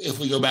 If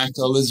we go back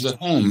to Elizabeth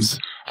Holmes,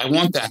 I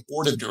want that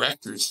board of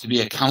directors to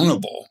be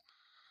accountable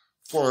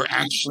for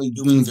actually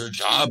doing their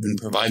job and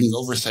providing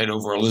oversight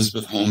over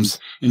Elizabeth Holmes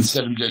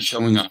instead of just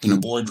showing up in a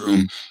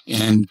boardroom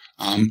and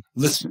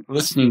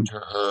listening to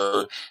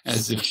her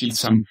as if she's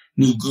some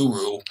new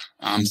guru,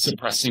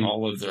 suppressing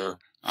all of their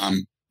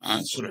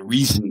sort of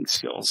reasoning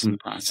skills in the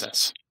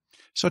process.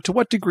 So to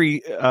what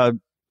degree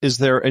is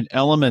there an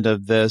element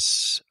of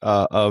this,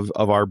 of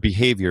our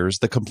behaviors,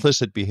 the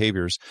complicit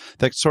behaviors,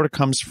 that sort of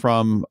comes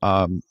from,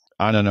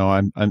 I don't know,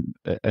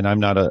 I'm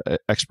not an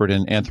expert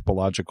in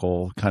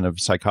anthropological kind of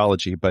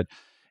psychology, but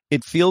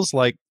it feels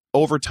like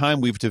over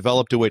time we've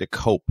developed a way to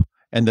cope,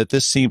 and that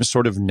this seems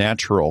sort of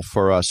natural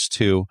for us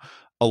to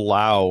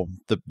allow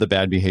the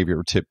bad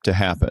behavior to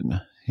happen.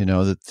 You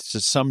know, that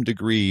to some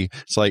degree,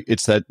 it's like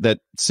that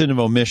sin of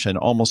omission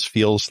almost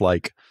feels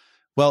like,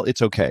 well,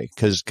 it's okay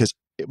because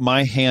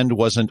my hand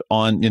wasn't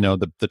on,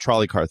 the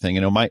trolley car thing.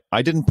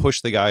 I didn't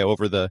push the guy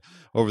over the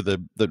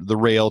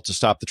rail to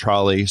stop the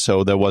trolley,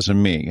 so that wasn't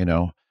me.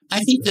 I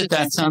think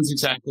that sounds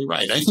exactly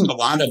right. I think a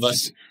lot of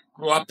us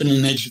grew up in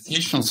an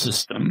educational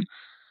system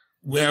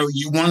where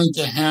you wanted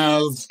to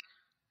have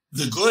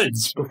the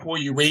goods before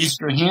you raised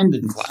your hand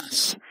in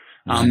class.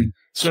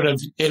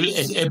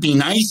 It'd be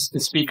nice to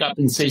speak up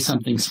and say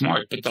something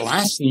smart, but the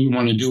last thing you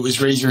want to do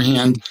is raise your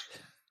hand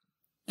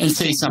and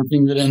say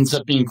something that ends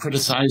up being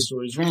criticized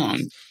or is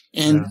wrong.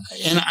 And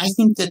I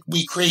think that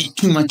we've created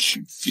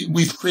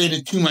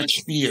too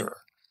much fear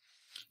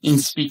in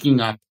speaking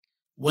up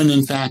when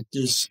in fact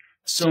there's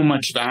so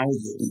much value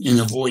in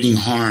avoiding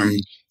harm,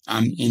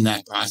 in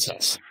that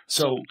process.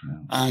 So,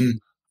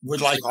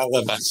 would like all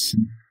of us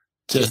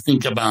to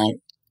think about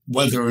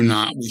whether or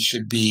not we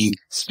should be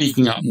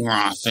speaking up more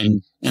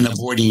often and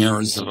avoiding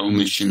errors of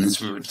omission,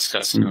 as we were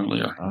discussing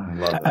earlier. I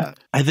love that.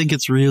 I think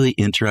it's really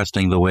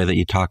interesting the way that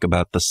you talk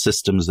about the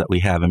systems that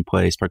we have in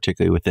place,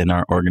 particularly within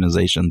our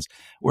organizations,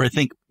 where I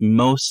think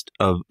most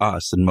of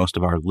us and most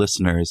of our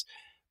listeners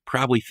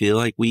probably feel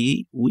like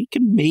we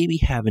can maybe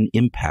have an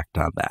impact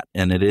on that.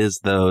 And it is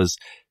those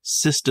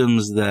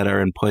systems that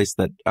are in place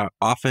that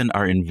often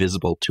are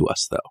invisible to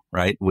us, though,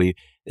 right?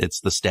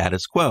 It's the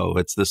status quo.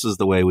 This is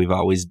the way we've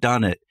always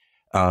done it.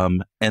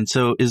 And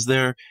so is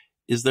there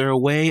a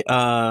way,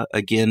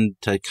 again,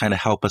 to kind of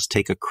help us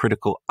take a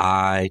critical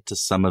eye to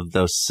some of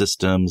those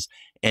systems,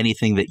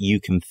 anything that you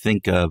can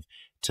think of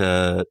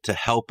to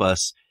help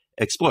us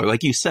explore.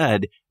 Like you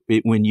said,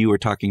 when you were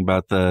talking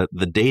about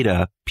the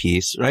data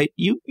piece, right?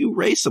 You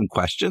raised some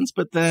questions,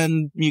 but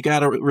then you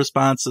got a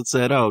response that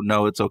said, oh,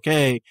 no, it's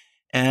okay.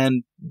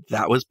 And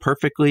that was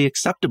perfectly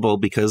acceptable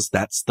because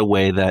that's the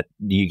way that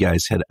you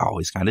guys had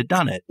always kind of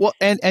done it. Well,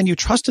 and you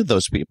trusted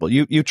those people.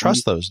 You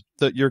trust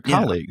your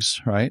colleagues,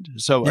 right?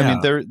 So, I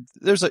mean,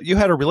 you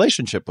had a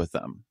relationship with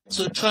them.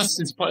 So trust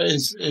is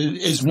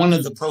one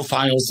of the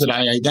profiles that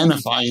I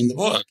identify in the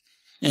book,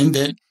 and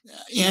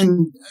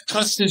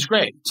trust is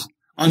great.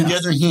 On the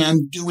other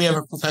hand, do we have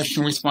a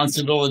professional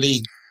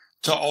responsibility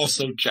to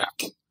also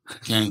check?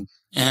 Okay.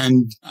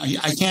 And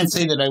I can't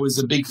say that I was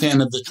a big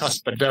fan of the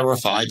trust but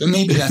verify, but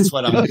maybe that's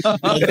what I'm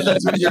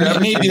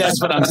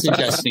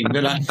suggesting,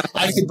 that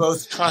I could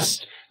both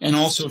trust and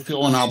also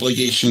feel an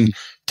obligation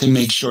to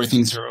make sure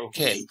things are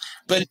okay.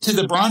 But to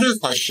the broader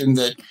question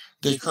that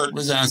Kurt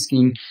was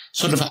asking,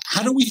 sort of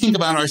how do we think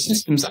about our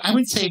systems? I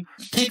would say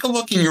take a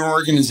look in your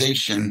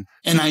organization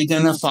and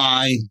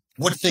identify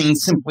what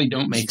things simply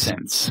don't make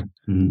sense.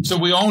 Mm-hmm. So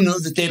we all know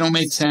that they don't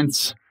make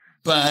sense,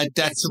 but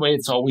that's the way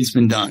it's always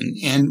been done.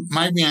 And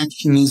my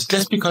reaction is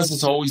just because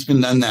it's always been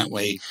done that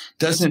way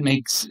doesn't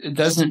make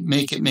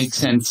it make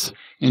sense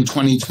in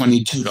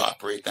 2022 to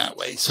operate that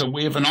way. So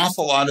we have an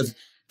awful lot of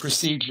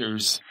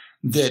procedures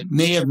that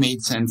may have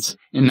made sense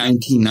in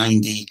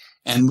 1990,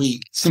 and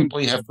we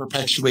simply have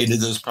perpetuated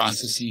those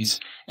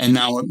processes. And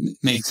now it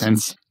makes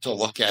sense to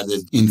look at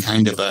it in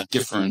kind of a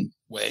different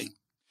way.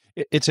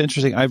 It's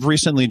interesting. I've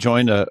recently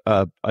joined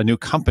a new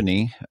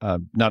company. I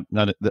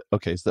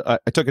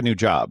took a new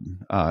job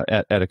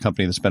at a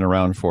company that's been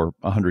around for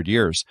 100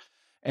 years,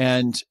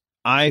 and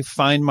I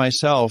find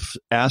myself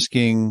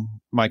asking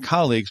my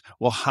colleagues,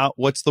 "Well,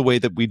 what's the way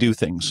that we do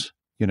things?"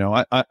 You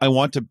know, I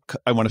want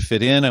to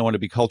fit in. I want to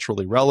be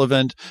culturally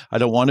relevant. I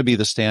don't want to be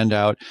the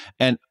standout.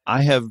 And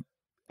I have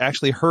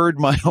actually heard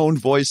my own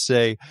voice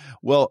say,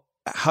 "Well,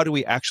 how do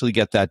we actually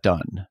get that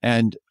done?"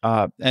 And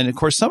of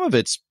course, some of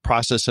it's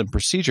process and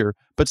procedure,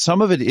 but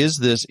some of it is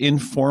this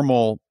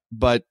informal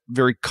but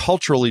very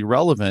culturally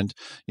relevant.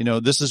 You know,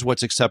 this is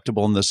what's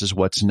acceptable and this is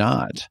what's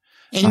not.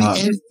 And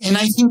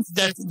I think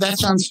that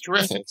sounds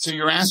terrific. So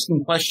you're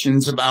asking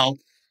questions about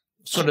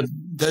sort of,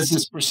 does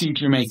this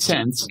procedure make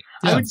sense?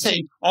 Yeah. I would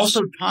say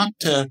also talk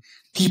to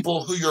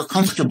people who you're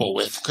comfortable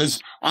with, because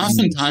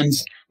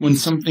oftentimes when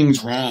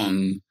something's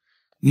wrong,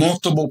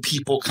 multiple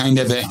people kind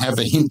of have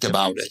a hint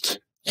about it,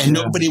 and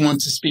nobody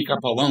wants to speak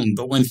up alone.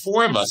 But when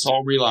four of us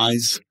all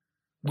realize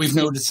we've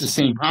noticed the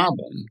same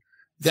problem,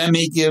 that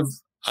may give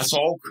us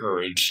all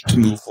courage to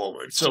move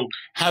forward. So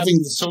having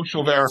the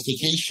social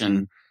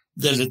verification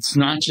that it's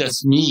not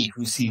just me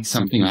who sees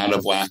something out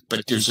of whack,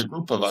 but there's a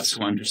group of us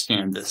who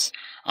understand this,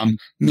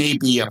 may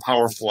be a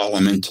powerful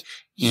element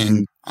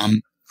in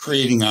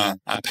creating a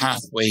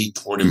pathway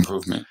toward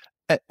improvement.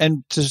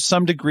 And to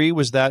some degree,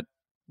 was that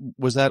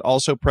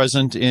also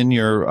present in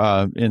your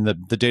in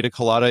the data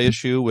colada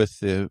issue with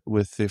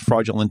the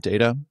fraudulent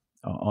data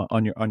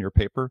on your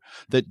paper?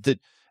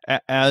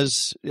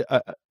 Was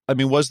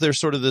there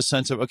sort of the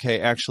sense of,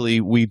 okay,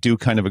 actually we do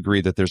kind of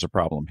agree that there's a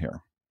problem here,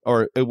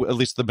 or at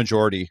least the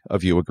majority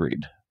of you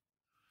agreed?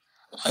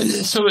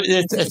 So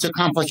it's a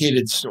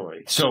complicated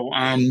story. So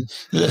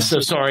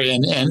sorry,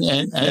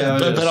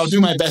 but I'll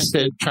do my best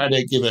to try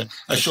to give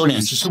a short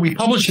answer. So we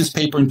published this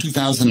paper in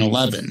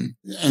 2011,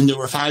 and there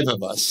were 5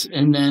 of us.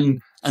 And then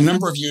a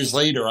number of years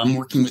later, I'm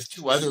working with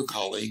 2 other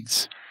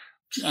colleagues.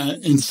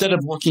 Instead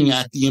of looking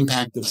at the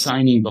impact of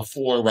signing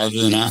before rather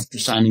than after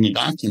signing a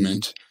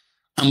document,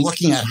 I'm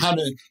looking at how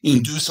to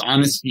induce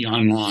honesty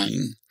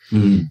online.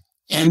 Mm-hmm.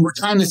 And we're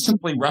trying to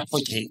simply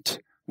replicate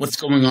what's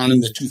going on in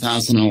the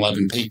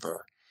 2011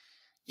 paper.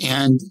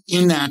 And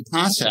in that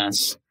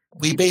process,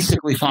 we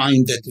basically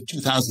find that the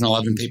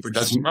 2011 paper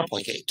doesn't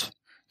replicate.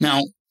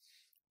 Now,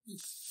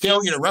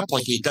 failure to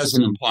replicate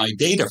doesn't imply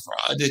data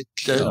fraud.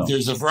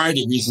 There's a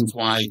variety of reasons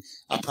why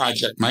a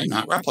project might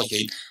not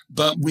replicate,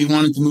 but we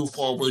wanted to move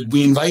forward.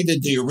 We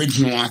invited the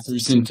original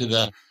authors into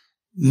the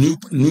new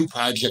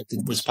project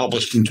that was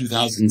published in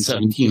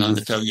 2017 on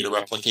the failure to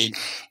replicate.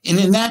 And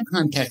in that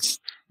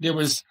context, there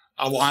was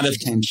a lot of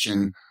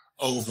tension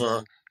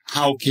over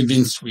how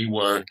convinced we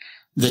were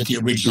that the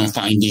original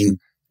finding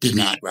did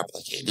not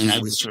replicate. And I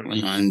was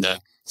certainly on the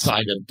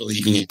side of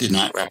believing it did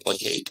not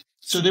replicate.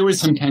 So there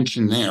was some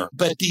tension there.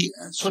 But the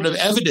sort of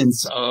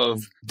evidence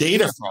of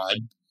data fraud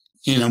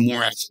in a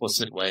more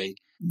explicit way,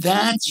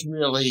 that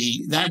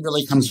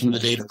really comes from the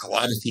data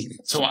colada team.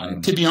 So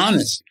to be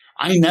honest,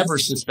 I never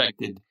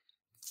suspected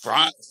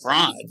fraud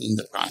in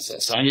the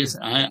process.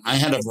 I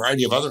had a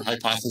variety of other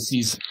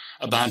hypotheses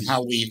about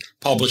how we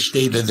published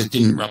data that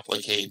didn't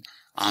replicate.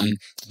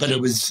 But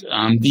it was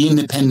the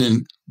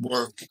independent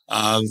work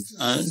of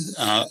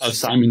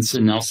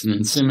Simonson, Nelson,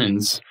 and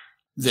Simmons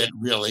that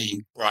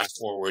really brought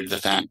forward the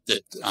fact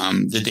that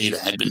the data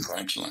had been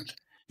fraudulent.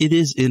 It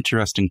is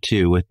interesting,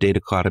 too, with data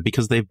colada,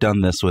 because they've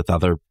done this with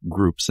other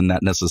groups and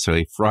not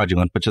necessarily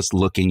fraudulent, but just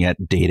looking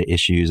at data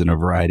issues in a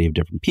variety of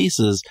different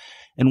pieces.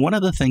 And one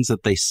of the things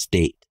that they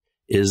state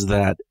is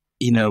that,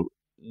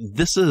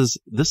 this is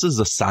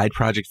a side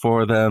project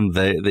for them.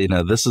 They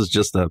this is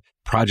just a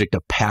project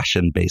of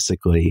passion,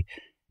 basically.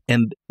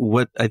 And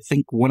what I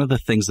think one of the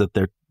things that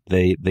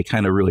they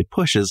kind of really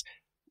push is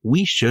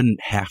we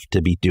shouldn't have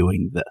to be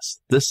doing this.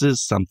 This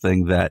is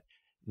something that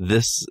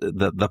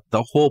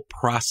the whole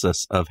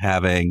process of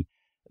having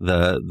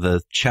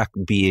the check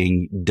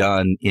being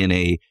done in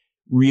a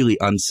really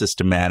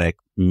unsystematic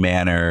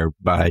manner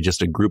by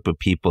just a group of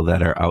people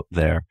that are out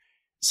there.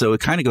 So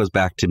it kind of goes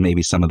back to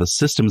maybe some of the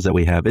systems that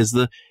we have is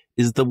the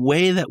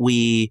way that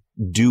we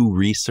do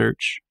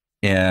research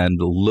and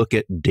look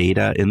at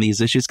data in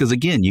these issues. Because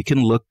again, you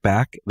can look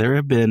back. There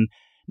have been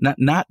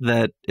not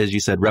that, as you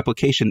said,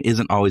 replication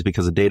isn't always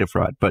because of data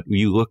fraud, but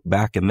you look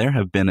back and there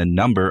have been a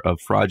number of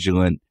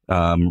fraudulent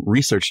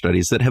research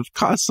studies that have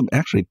caused some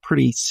actually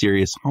pretty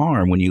serious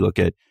harm. When you look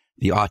at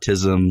the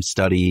autism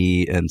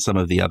study and some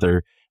of the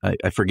other,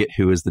 I forget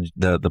who is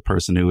the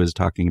person who is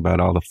talking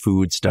about all the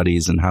food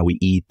studies and how we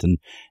eat, and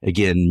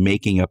again,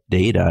 making up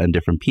data in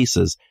different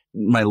pieces.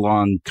 My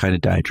long kind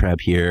of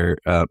diatribe here,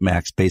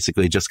 Max,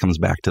 basically just comes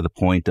back to the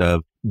point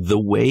of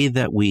the way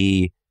that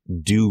we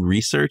do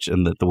research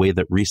and the way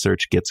that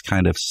research gets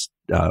kind of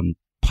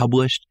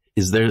published.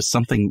 Is there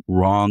something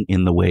wrong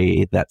in the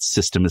way that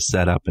system is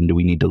set up, and do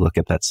we need to look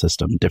at that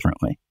system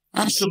differently?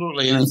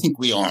 Absolutely, and I think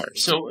we are.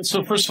 So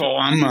first of all,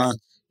 I'm a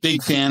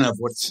big fan of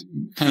what's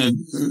kind of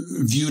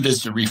viewed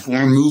as the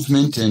reform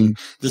movement in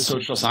the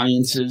social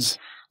sciences,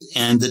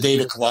 and the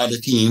Data Colada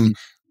team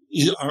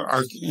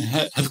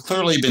have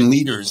clearly been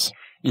leaders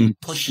in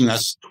pushing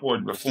us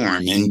toward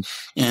reform.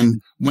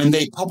 And when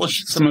they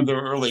published some of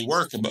their early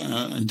work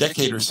about a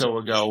decade or so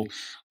ago,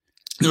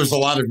 there was a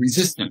lot of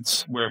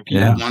resistance where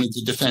people wanted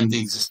to defend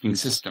the existing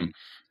system.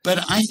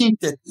 But I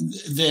think that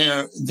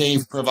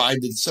they've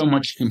provided so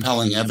much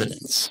compelling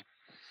evidence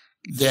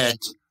that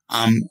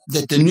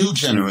that the new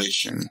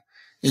generation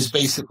is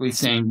basically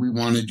saying we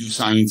want to do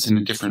science in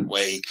a different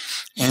way,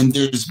 and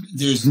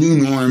there's new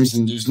norms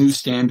and there's new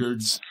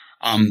standards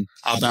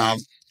about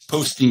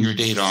posting your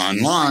data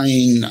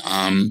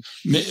online,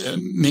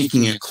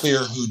 making it clear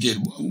who did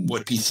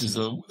what pieces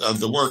of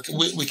the work.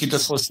 We could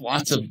just list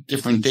lots of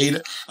different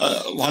data,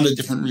 a lot of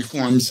different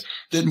reforms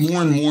that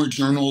more and more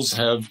journals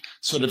have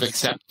sort of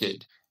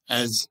accepted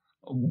as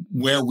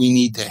where we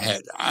need to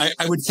head. I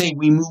would say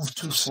we move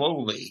too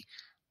slowly,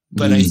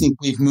 but I think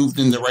we've moved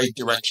in the right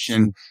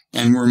direction,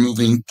 and we're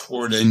moving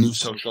toward a new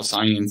social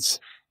science.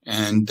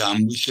 And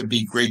we should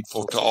be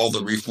grateful to all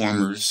the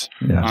reformers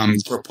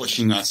for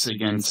pushing us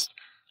against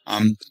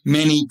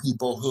many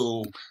people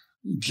who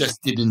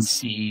just didn't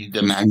see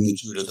the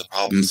magnitude of the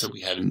problems that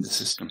we had in the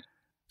system.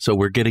 So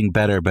we're getting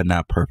better, but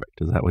not perfect.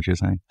 Is that what you're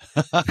saying?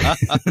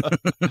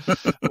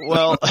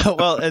 Well,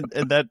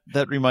 and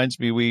that reminds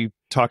me, we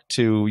talked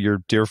to your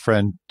dear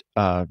friend,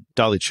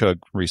 Dolly Chug,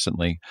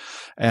 recently,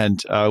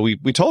 and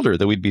we told her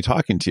that we'd be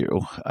talking to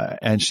you,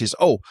 and she's,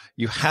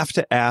 you have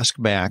to ask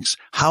Max,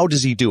 how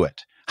does he do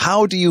it?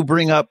 How do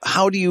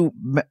you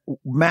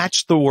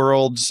match the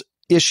world's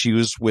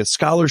issues with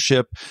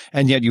scholarship,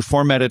 and yet you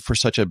format it for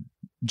such a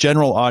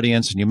general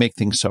audience and you make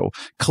things so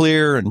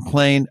clear and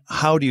plain?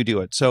 How do you do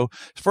it? So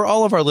for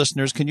all of our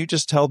listeners, can you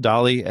just tell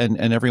Dolly and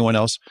everyone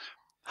else,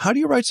 how do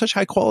you write such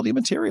high quality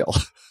material?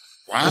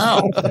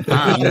 Wow.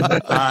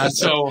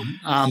 So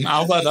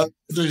I'll let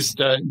others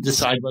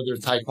decide whether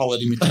it's high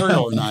quality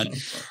material or not.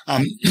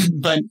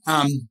 But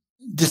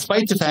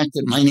despite the fact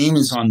that my name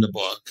is on the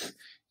book,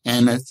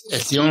 and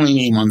it's the only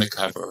name on the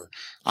cover,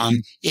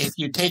 if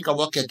you take a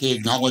look at the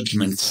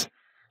acknowledgments,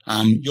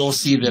 you'll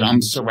see that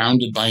I'm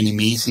surrounded by an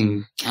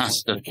amazing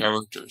cast of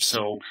characters.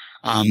 So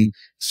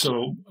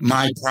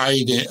my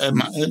pride,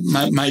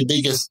 my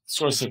biggest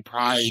source of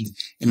pride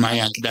in my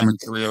academic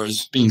career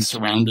is being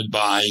surrounded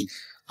by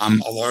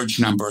a large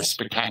number of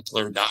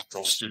spectacular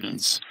doctoral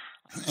students,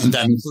 and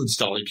that includes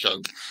Dolly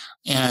Chug.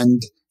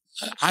 And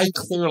I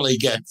clearly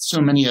get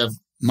so many of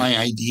my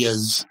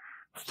ideas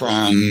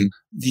from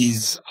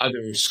these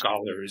other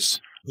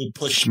scholars who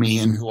push me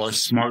and who are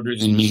smarter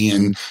than me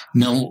and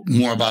know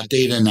more about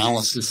data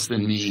analysis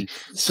than me.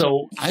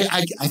 So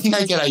I think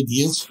I get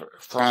ideas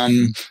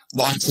from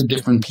lots of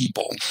different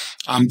people.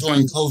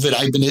 During COVID,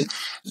 I've been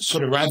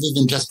sort of, rather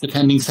than just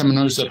attending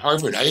seminars at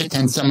Harvard, I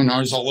attend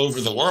seminars all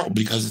over the world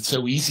because it's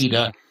so easy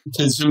to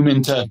zoom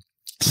into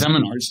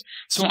seminars.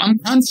 So I'm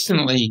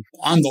constantly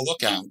on the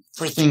lookout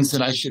for things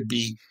that I should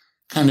be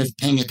kind of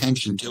paying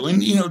attention to.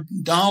 And,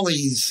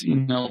 Dolly's,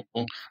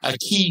 a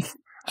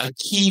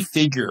key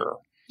figure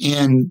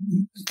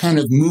in kind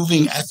of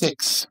moving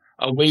ethics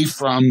away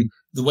from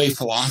the way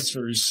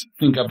philosophers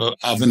think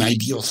of an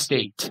ideal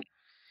state,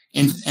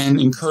 and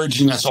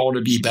encouraging us all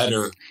to be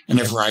better in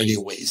a variety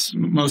of ways.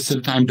 Most of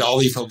the time,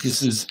 Dolly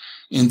focuses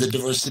in the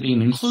diversity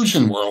and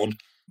inclusion world,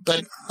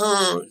 but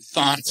her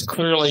thoughts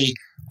clearly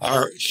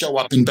show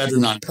up in Better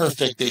Not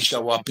Perfect. They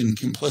show up in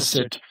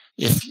Complicit.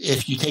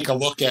 If you take a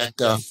look at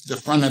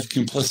the front of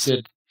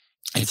Complicit,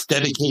 it's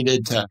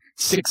dedicated to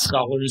 6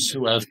 scholars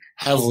who have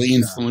heavily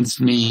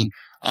influenced me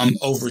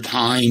over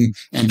time.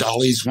 And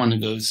Dolly's one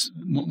of those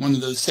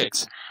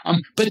 6.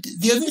 But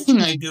the other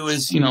thing I do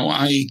is,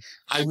 I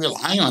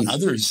rely on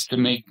others to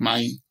make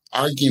my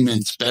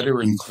arguments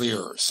better and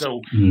clearer.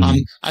 So,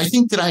 I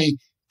think that I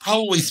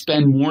probably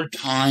spend more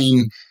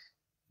time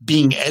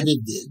being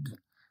edited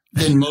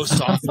than most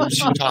authors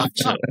you talk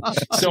to.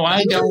 So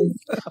I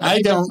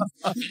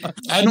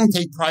don't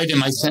take pride in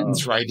my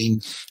sentence writing,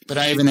 but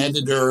I have an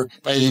editor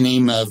by the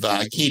name of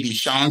Katie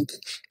Schank,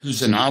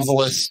 who's a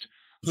novelist,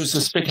 who's a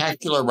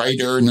spectacular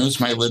writer, knows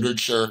my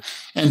literature.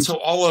 And so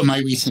all of my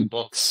recent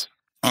books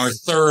are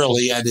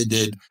thoroughly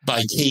edited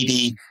by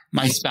Katie.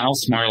 My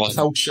spouse, Marla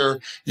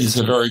Felcher, is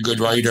a very good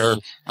writer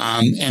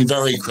and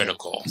very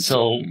critical.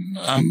 So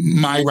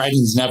my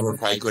writing's never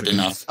quite good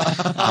enough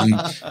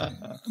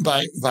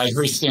by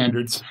her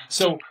standards.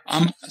 So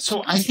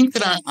I think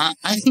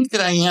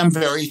that I am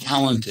very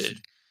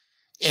talented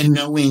in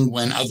knowing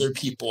when other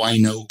people I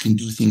know can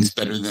do things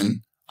better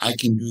than I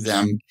can do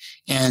them.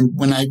 And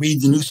when I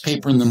read the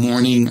newspaper in the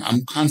morning,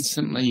 I'm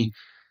constantly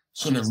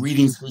sort of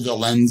reading through the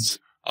lens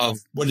of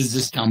what does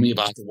this tell me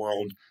about the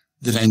world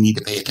that I need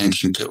to pay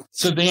attention to.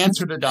 So the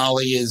answer to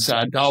Dolly is,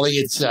 Dolly,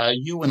 it's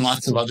you and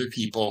lots of other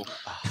people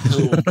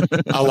who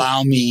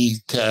allow me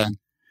to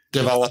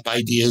develop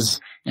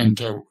ideas and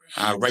to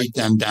write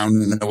them down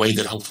in a way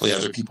that hopefully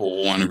other people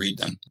will want to read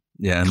them.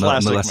 Yeah, and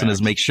the lesson is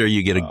make sure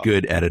you get a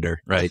good editor,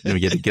 right?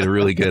 You get a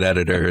really good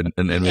editor.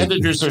 And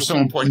editors are so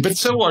important, but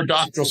so are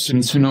doctoral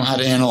students who know how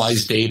to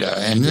analyze data.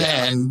 And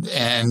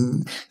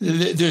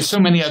there's so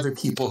many other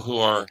people who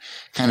are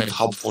kind of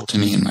helpful to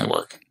me in my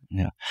work.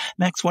 Yeah.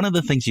 Max, one of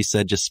the things you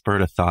said just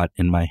spurred a thought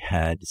in my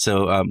head.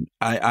 So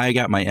I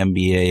got my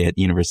MBA at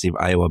University of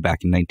Iowa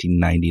back in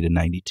 1990 to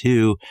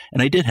 92,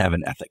 and I did have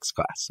an ethics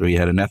class. So we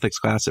had an ethics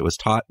class. It was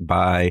taught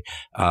by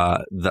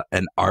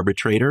an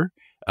arbitrator,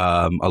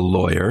 a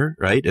lawyer,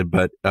 right?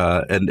 But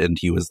and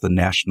he was the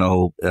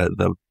national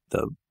the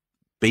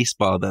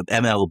baseball, the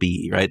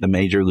MLB, right? The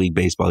Major League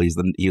Baseball.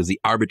 He was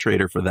the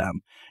arbitrator for them.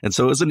 And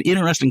so it was an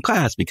interesting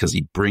class because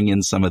he'd bring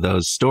in some of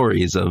those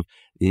stories of,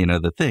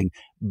 the thing.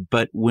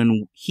 But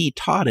when he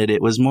taught it,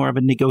 it was more of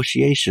a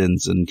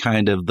negotiations and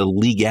kind of the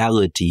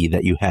legality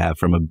that you have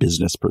from a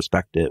business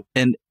perspective.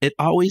 And it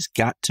always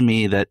got to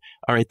me that,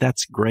 all right,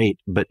 that's great,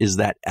 but is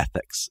that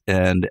ethics?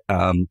 And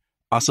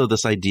also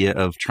this idea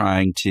of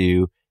trying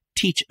to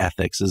teach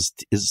ethics is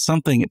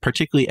something,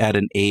 particularly at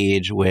an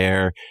age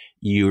where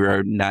you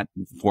are not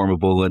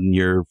formable in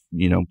your,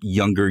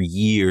 younger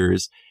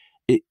years.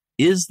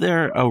 Is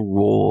there a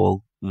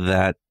role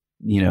that,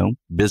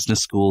 business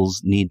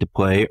schools need to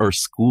play, or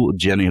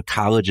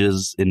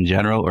colleges in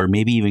general, or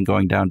maybe even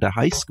going down to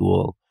high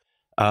school,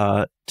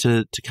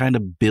 to kind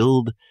of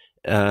build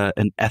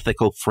an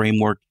ethical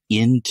framework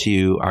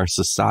into our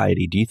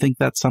society? Do you think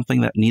that's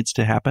something that needs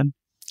to happen?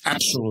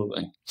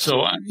 Absolutely.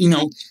 So,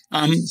 there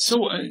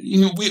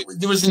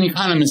was an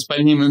economist by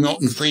the name of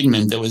Milton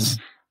Friedman that was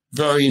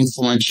very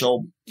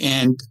influential,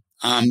 and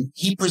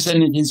he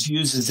presented his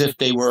views as if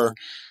they were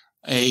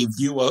a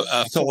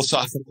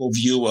philosophical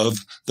view of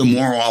the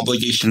moral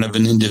obligation of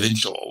an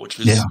individual, which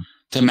was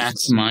to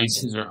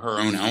maximize his or her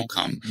own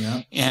outcome.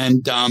 Yeah.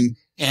 And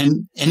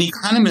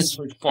economists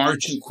were far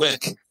too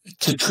quick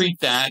to treat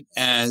that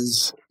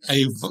as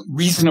a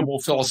reasonable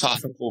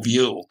philosophical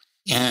view.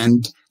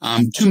 And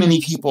too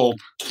many people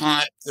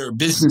taught their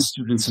business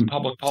students and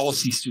public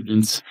policy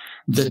students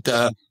that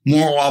the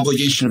moral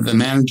obligation of the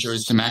manager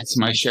is to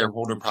maximize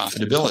shareholder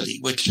profitability,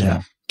 which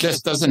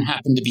just doesn't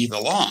happen to be the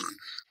law.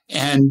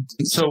 And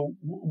so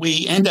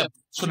we end up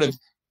sort of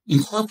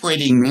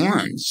incorporating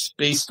norms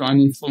based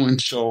on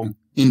influential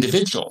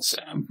individuals.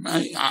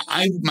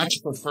 I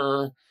much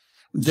prefer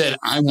that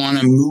I want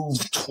to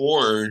move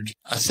toward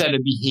a set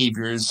of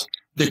behaviors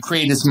that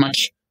create as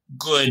much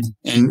good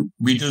and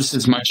reduce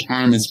as much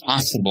harm as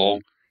possible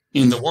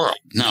in the world.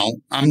 Now,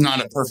 I'm not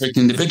a perfect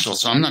individual,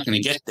 so I'm not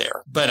going to get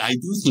there. But I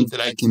do think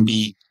that I can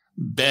be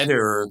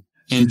better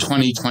in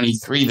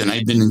 2023 than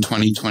I've been in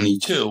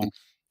 2022.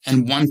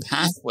 And one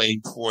pathway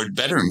toward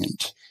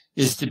betterment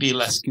is to be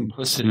less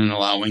complicit in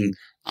allowing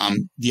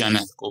the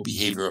unethical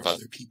behavior of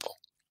other people.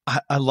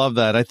 I love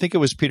that. I think it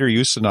was Peter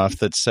Ustinov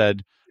that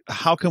said,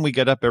 how can we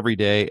get up every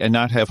day and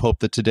not have hope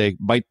that today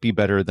might be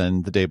better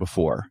than the day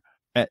before?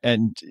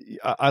 And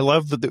I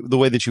love the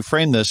way that you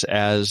frame this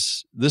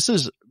as this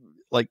is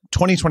like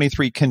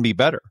 2023 can be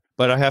better,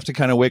 but I have to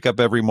kind of wake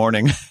up every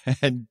morning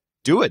and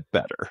do it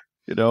better.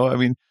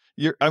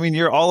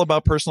 You're all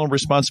about personal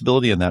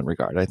responsibility in that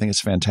regard. I think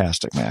it's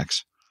fantastic,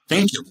 Max.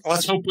 Thank you.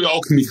 Let's hope we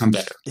all can become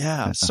better.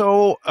 Yeah.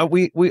 So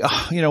we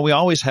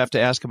always have to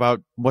ask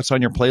about what's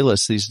on your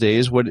playlist these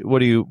days. What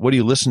are you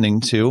listening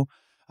to?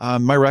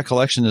 My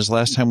recollection is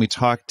last time we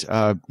talked,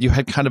 you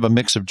had kind of a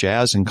mix of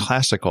jazz and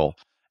classical.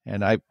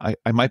 And I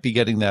might be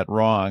getting that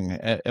wrong.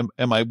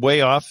 Am I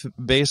way off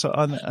base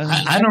on?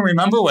 I don't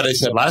remember what I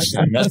said last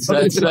time. That's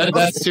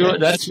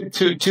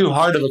too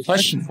hard of a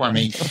question for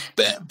me.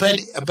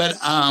 But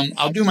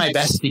I'll do my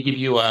best to give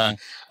you a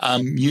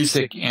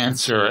music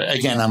answer.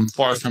 Again, I'm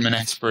far from an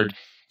expert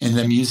in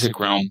the music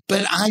realm,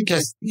 but I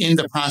just in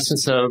the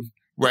process of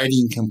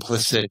writing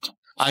Complicit,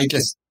 I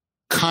just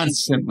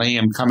constantly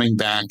am coming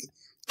back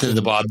to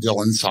the Bob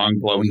Dylan song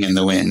Blowing in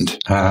the Wind.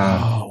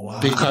 Oh, wow.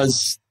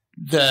 Because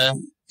the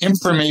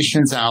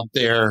information's out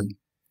there.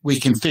 We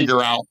can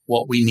figure out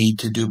what we need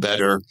to do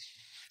better,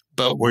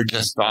 but we're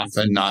just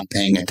often not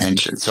paying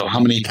attention. So how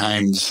many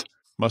times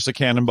must a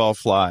cannonball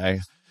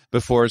fly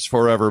before it's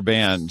forever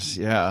banned?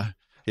 Yeah.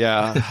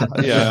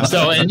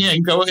 So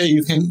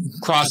you can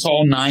cross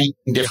all 9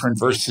 different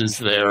verses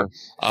there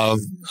of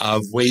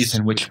ways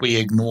in which we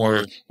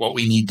ignore what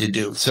we need to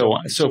do. So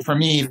for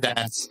me,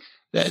 that's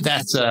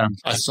a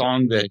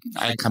song that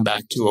I come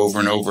back to over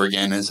and over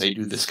again as I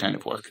do this kind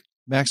of work.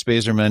 Max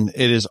Bazerman,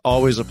 it is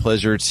always a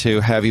pleasure to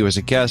have you as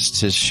a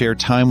guest, to share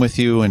time with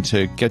you and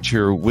to get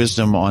your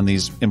wisdom on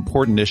these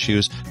important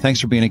issues.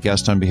 Thanks for being a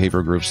guest on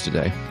Behavior Groups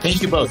today.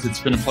 Thank you both. It's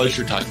been a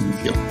pleasure talking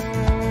with you.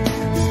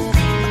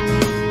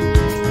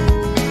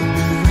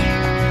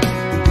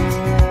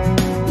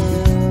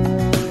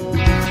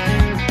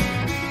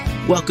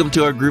 Welcome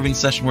to our grooving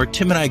session where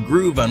Tim and I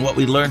groove on what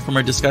we learned from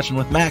our discussion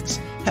with Max,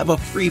 have a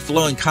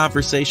free-flowing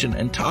conversation,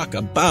 and talk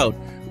about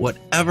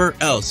whatever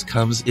else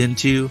comes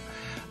into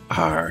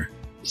our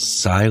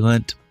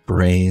silent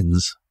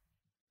brains.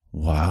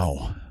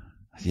 Wow.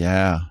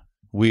 Yeah.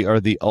 We are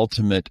the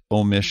ultimate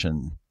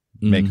omission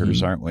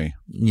makers, aren't we?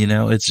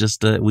 It's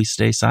just we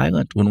stay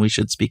silent when we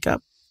should speak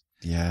up.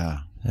 Yeah.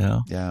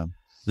 Yeah.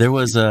 There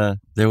was a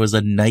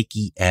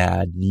Nike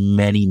ad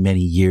many,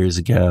 many years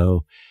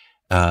ago.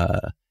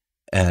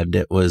 And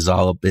it was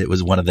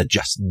one of the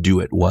Just Do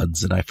It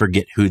ones. And I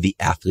forget who the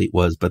athlete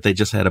was, but they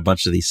just had a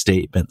bunch of these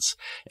statements.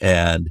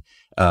 And,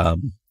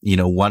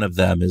 one of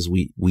them is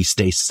we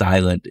stay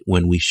silent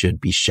when we should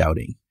be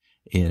shouting,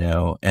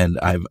 and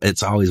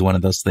it's always one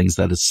of those things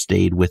that has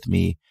stayed with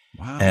me.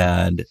 Wow.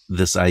 And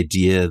this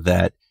idea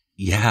that,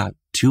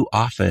 too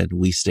often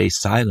we stay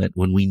silent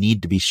when we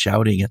need to be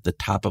shouting at the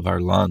top of our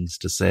lungs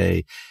to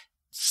say,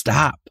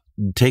 stop.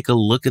 Take a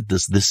look at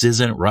this. This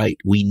isn't right.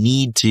 We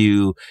need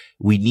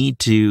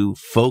to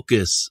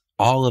focus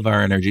all of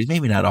our energies,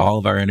 maybe not all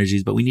of our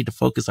energies, but we need to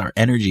focus our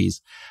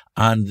energies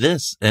on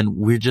this. And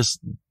we're just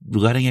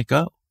letting it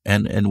go.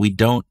 And we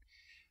don't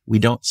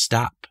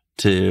stop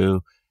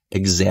to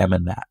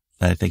examine that.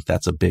 And I think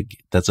that's a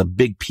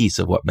big piece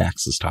of what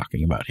Max is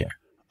talking about here.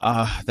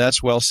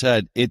 That's well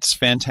said. It's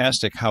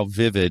fantastic how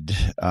vivid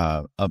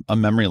a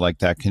memory like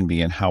that can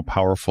be and how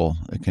powerful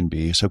it can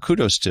be. So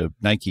kudos to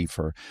Nike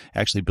for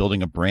actually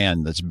building a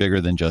brand that's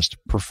bigger than just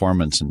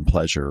performance and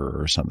pleasure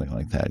or something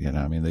like that.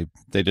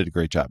 They did a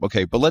great job.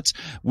 Okay, but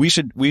we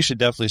should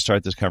definitely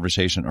start this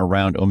conversation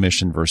around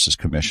omission versus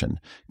commission,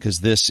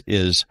 because this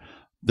is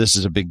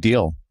a big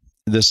deal.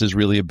 This is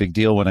really a big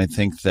deal when I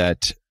think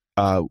that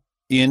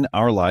in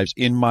our lives,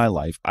 in my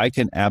life, I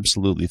can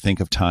absolutely think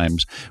of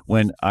times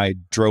when I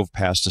drove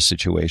past a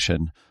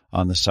situation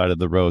on the side of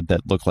the road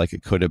that looked like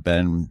it could have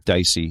been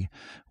dicey,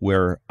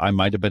 where I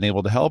might have been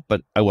able to help,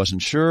 but I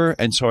wasn't sure.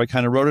 And so I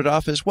kind of wrote it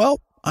off as,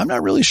 well, I'm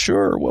not really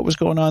sure what was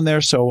going on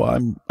there, so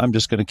I'm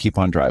just going to keep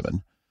on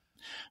driving.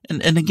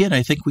 And again,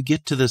 I think we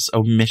get to this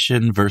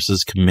omission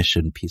versus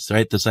commission piece,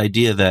 right? This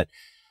idea that,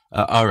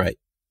 all right,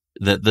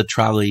 the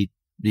trolley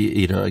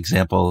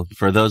example,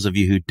 for those of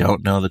you who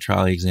don't know the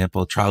trolley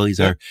example, trolleys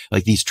are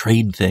like these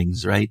train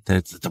things, right?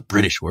 That's a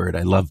British word.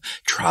 I love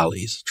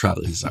trolleys.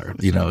 Trolleys are,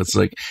 it's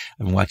like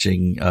I'm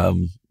watching,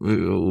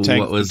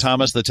 what was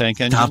Thomas the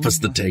Tank Engine? Thomas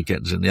the Tank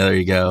Engine. Yeah, there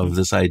you go.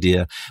 This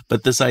idea,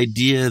 but this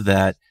idea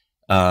that,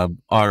 all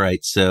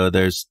right, so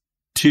there's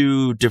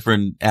 2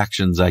 different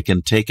actions. I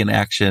can take an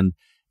action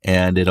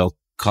and it'll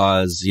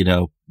cause,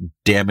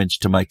 damage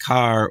to my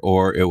car,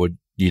 or it would,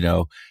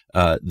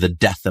 the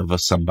death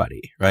of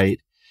somebody, right?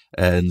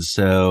 And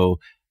so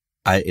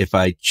if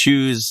I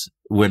choose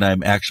when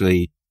I'm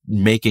actually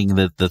making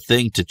the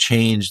thing to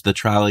change the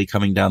trolley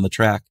coming down the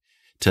track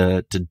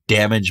to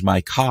damage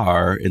my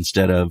car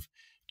instead of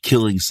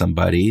killing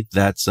somebody,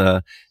 this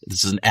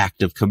is an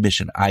act of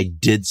commission. I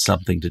did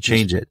something to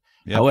change it.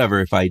 Yep.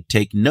 However, if I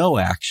take no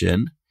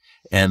action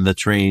and the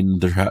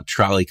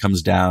trolley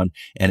comes down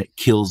and it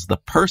kills the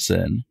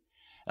person,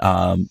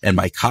 and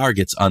my car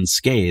gets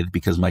unscathed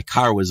because my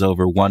car was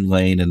over one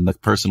lane and the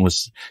person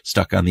was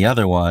stuck on the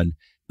other one,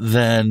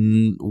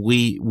 then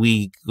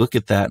we look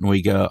at that and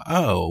we go,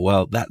 oh,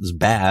 well, that's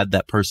bad.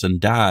 That person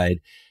died.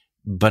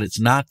 But it's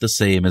not the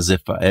same as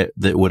if that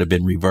would have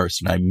been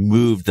reversed.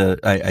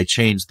 And I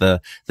changed the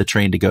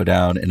train to go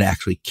down and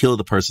actually kill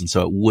the person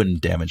so it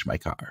wouldn't damage my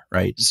car,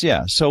 right?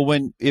 Yeah. So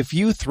if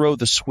you throw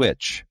the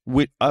switch,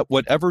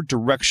 whatever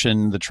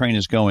direction the train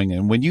is going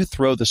in, when you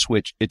throw the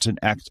switch, it's an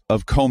act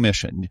of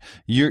commission.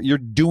 You're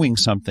doing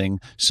something.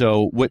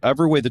 So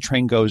whatever way the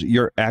train goes,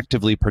 you're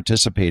actively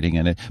participating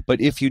in it.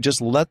 But if you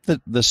just let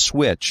the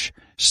switch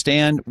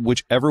stand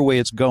whichever way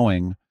it's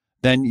going,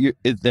 then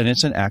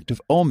it's an act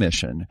of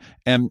omission.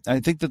 And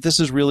I think that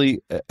this is really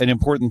an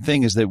important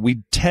thing, is that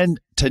we tend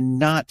to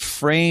not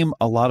frame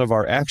a lot of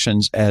our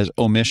actions as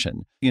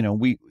omission.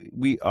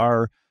 We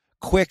are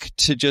quick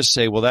to just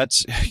say, well,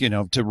 that's,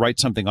 to write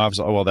something off as,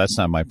 oh, well, that's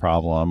not my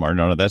problem, or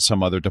no, that's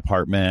some other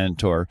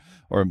department, or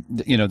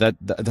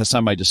that's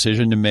not my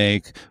decision to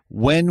make.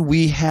 When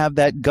we have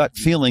that gut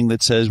feeling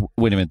that says,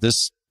 wait a minute,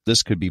 this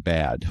could be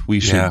bad. We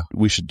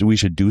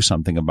should do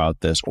something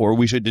about this, or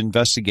we should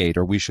investigate,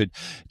 or we should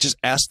just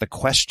ask the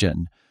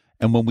question.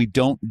 And when we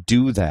don't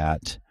do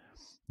that,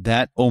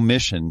 that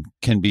omission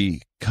can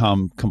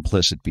become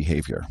complicit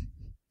behavior.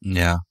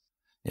 Yeah.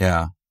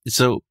 Yeah.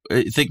 So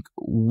I think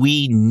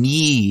we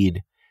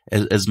need,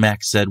 as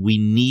Max said, we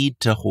need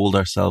to hold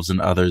ourselves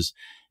and others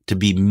to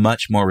be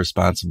much more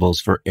responsible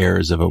for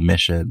errors of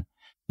omission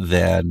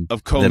than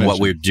what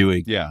we're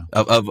doing. Yeah.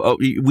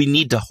 We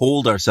need to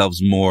hold ourselves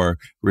more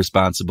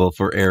responsible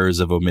for errors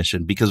of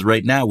omission, because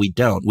right now we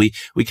don't. We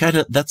kind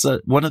of, that's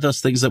one of those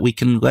things that we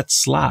can let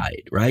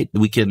slide, right?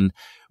 We can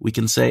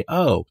say,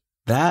 oh,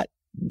 that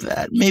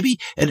maybe,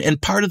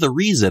 and part of the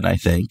reason I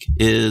think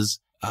is,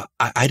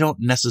 I don't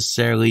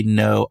necessarily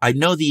know. I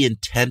know the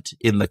intent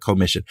in the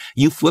commission.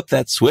 You flip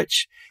that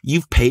switch,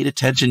 you've paid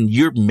attention,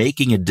 you're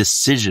making a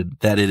decision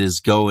that it is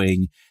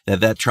going,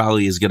 that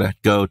trolley is going to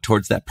go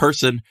towards that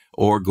person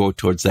or go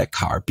towards that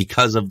car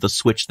because of the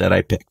switch that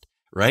I picked,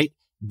 right?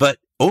 But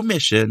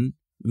omission,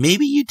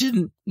 maybe you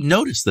didn't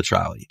notice the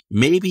trolley.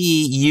 Maybe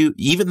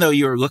even though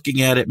you were looking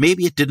at it,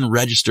 maybe it didn't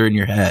register in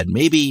your head.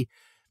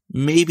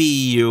 Maybe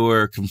you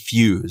were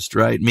confused,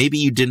 right? Maybe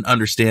you didn't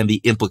understand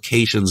the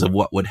implications of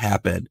what would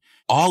happen.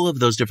 All of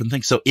those different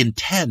things. So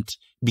intent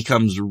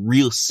becomes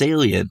real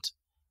salient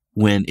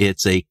when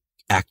it's a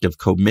act of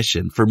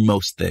commission for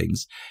most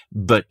things.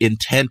 But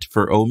intent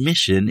for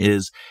omission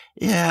is,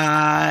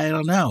 I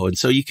don't know. And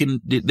so we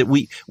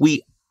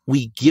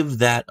give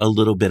that a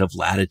little bit of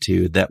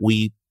latitude that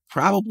we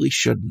probably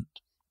shouldn't.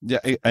 Yeah,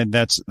 and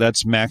that's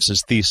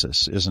Max's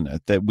thesis, isn't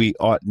it? That we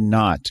ought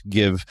not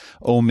give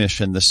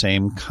omission the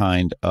same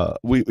kind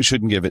we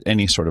shouldn't give it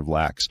any sort of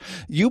lax.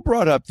 You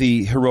brought up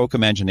the Heroic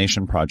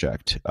Imagination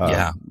Project,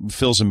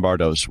 Phil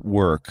Zimbardo's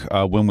work,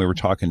 when we were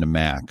talking to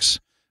Max.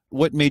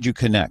 What made you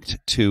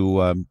connect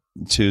to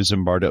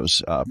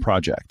Zimbardo's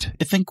project?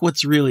 I think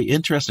what's really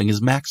interesting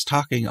is Max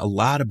talking a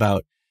lot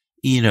about,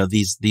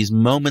 these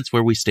moments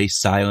where we stay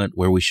silent,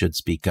 where we should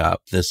speak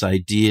up, this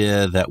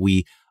idea that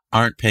we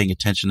aren't paying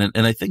attention.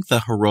 And I think the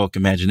heroic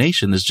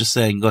imagination is just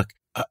saying, look,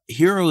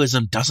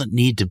 heroism doesn't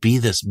need to be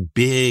this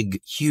big,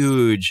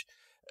 huge,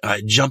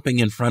 jumping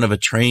in front of a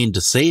train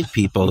to save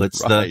people.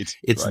 It's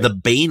the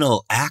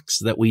banal acts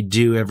that we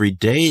do every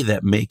day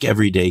that make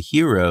everyday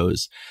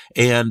heroes.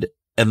 And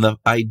the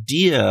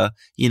idea,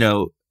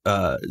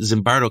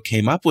 Zimbardo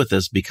came up with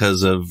this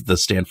because of the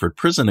Stanford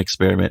prison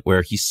experiment,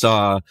 where he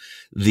saw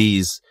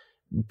these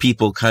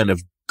people kind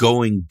of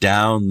going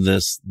down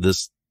this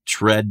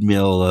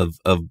treadmill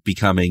of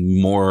becoming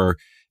more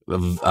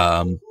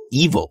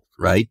evil,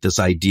 right? This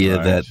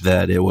idea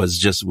that it was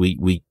just,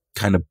 we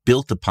kind of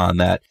built upon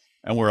that.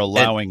 And we're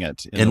allowing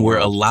it.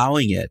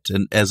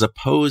 And as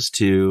opposed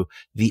to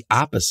the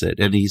opposite.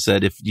 And he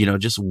said, if,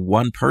 just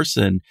one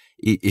person,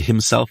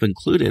 himself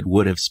included,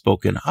 would have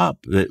spoken up,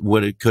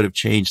 it could have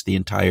changed the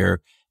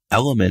entire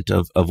element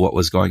of what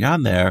was going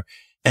on there.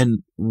 And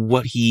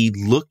what he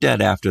looked at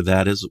after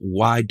that is,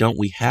 why don't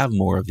we have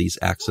more of these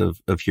acts of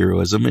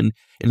heroism? And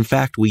in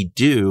fact, we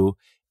do.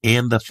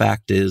 And the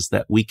fact is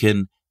that we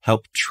can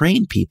help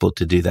train people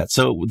to do that.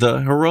 So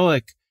the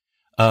Heroic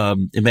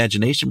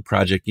Imagination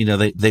Project,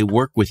 they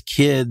work with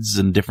kids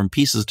and different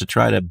pieces to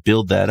try to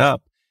build that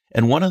up.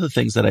 And one of the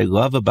things that I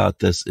love about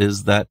this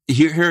is that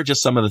here are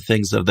just some of the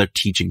things of their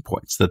teaching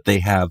points that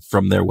they have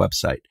from their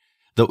website.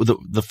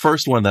 The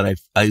first one that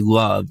I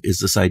love is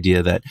this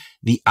idea that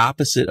the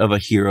opposite of a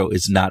hero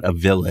is not a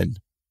villain.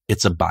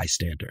 It's a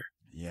bystander.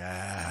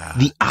 Yeah.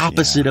 The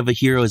opposite of a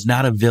hero is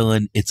not a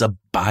villain. It's a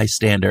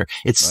bystander.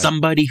 It's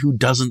somebody who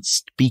doesn't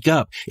speak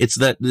up. It's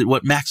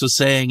what Max was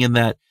saying in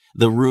that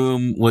the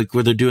room, like,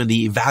 where they're doing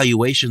the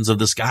evaluations of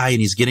this guy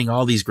and he's getting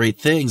all these great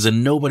things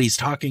and nobody's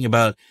talking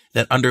about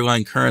that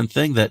underlying current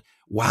thing that,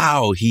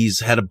 wow,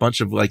 he's had a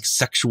bunch of like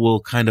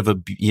sexual kind of,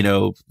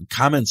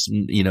 comments,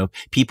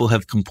 people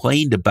have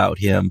complained about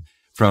him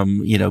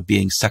from,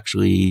 being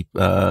sexually,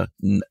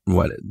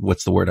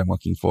 what's the word I'm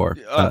looking for?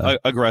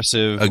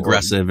 Aggressive,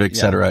 et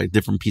cetera,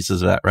 different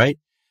pieces of that. Right.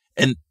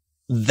 And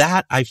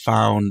that I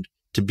found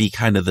to be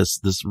kind of this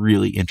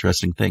really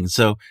interesting thing.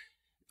 So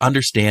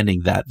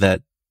understanding that,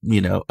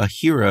 a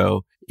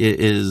hero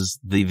is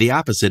the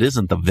opposite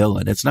isn't the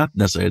villain. It's not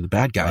necessarily the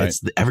bad guy. Right.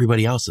 It's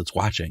everybody else that's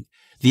watching.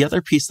 The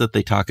other piece that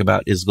they talk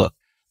about is, look,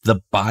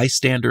 the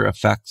bystander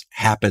effect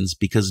happens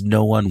because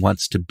no one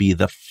wants to be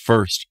the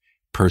first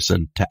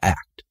person to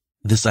act.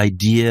 This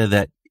idea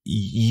that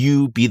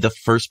you be the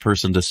first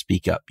person to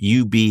speak up,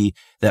 you be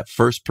that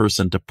first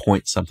person to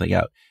point something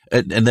out.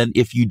 And then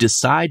if you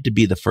decide to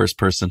be the first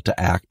person to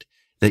act,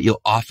 that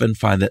you'll often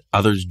find that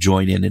others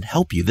join in and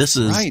help you. This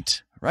is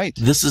right.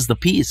 This is the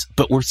piece,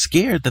 but we're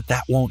scared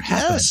that won't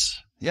happen.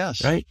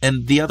 Yes. Right.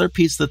 And the other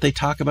piece that they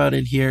talk about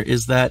in here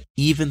is that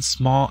even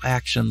small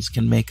actions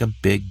can make a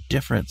big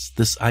difference.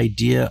 This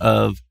idea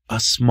of a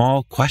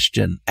small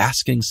question,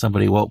 asking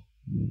somebody, well,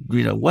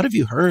 what have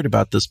you heard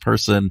about this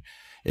person?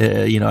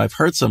 I've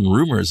heard some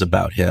rumors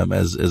about him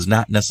as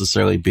not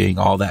necessarily being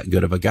all that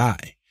good of a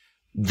guy.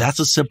 That's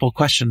a simple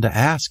question to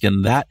ask.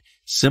 And that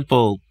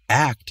simple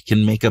act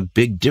can make a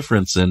big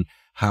difference in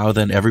how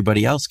then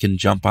everybody else can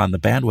jump on the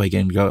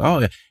bandwagon and go,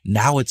 oh,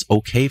 now it's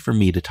okay for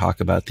me to talk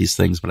about these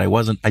things, but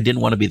I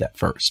didn't want to be that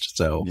first.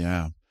 So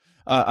yeah.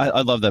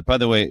 I love that. By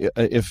the way,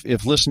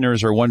 if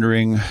listeners are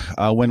wondering,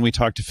 when we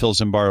talked to Phil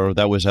Zimbaro,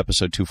 that was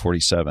episode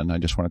 247. I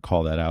just want to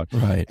call that out.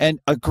 Right. And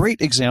a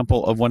great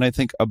example of when I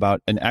think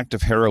about an act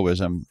of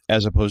heroism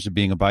as opposed to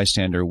being a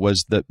bystander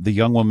was the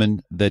young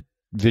woman that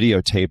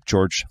videotaped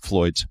George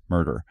Floyd's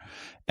murder.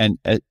 And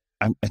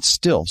it's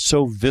still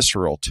so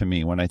visceral to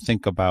me when I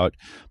think about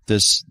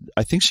this.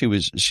 I think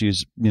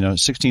she's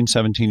 16,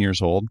 17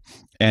 years old,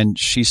 and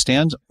she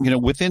stands,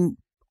 within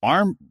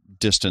arm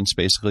distance,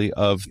 basically,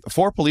 of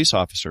 4 police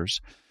officers,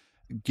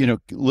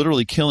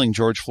 literally killing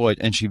George Floyd,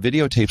 and she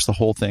videotapes the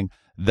whole thing.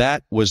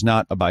 That was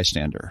not a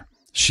bystander.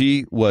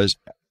 She was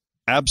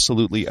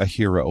absolutely a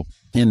hero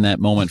in that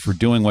moment for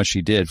doing what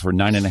she did for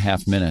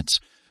 9.5 minutes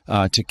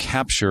to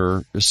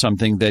capture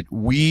something that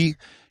we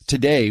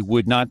today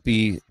would not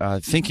be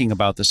thinking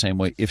about the same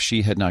way if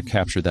she had not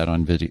captured that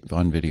on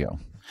video.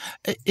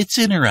 It's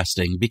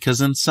interesting because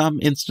in some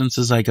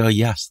instances I go,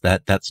 yes,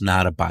 that's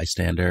not a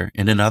bystander.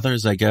 And in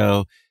others I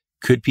go,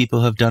 could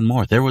people have done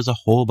more? There was a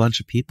whole bunch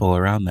of people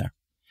around there.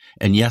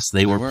 And yes,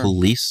 they were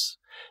police,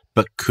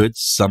 but could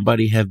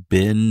somebody have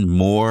been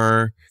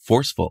more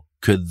forceful?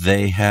 Could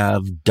they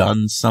have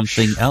done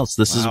something else?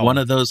 This is one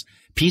of those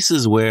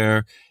pieces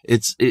where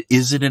is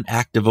it an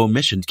act of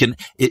omission?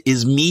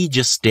 Is me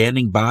just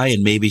standing by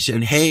and maybe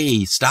saying,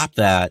 hey, stop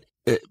that,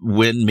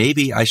 when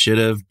maybe I should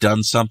have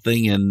done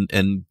something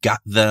and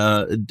got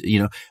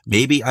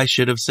maybe I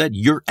should have said,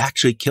 you're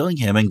actually killing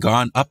him, and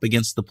gone up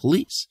against the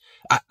police.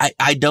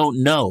 I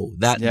don't know.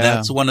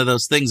 That's one of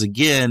those things.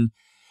 Again,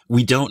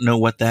 we don't know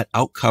what that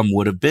outcome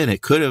would have been.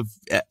 It could have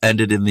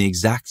ended in the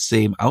exact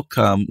same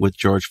outcome with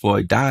George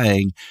Floyd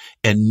dying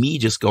and me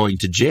just going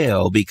to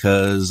jail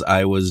because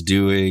I was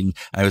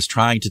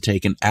trying to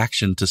take an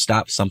action to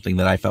stop something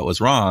that I felt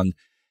was wrong,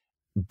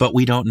 but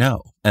we don't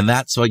know. And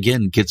that, so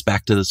again, gets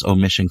back to this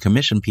omission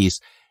commission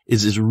piece,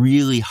 is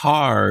really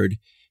hard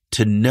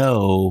to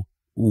know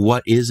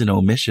what is an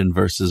omission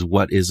versus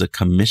what is a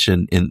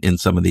commission in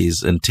some of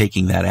these, and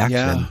taking that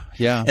action.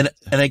 Yeah.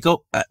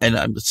 And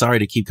I'm sorry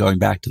to keep going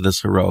back to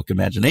this heroic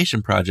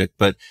imagination project,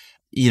 but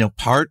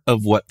part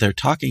of what they're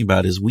talking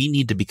about is we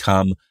need to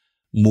become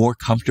more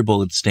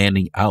comfortable in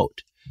standing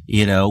out.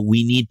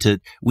 We need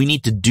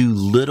to do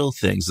little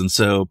things. And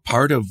so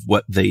part of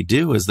what they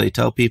do is they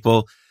tell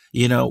people,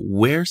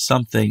 wear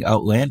something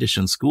outlandish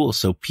in school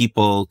so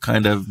people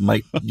kind of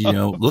might,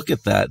 look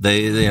at that.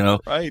 They,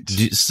 right.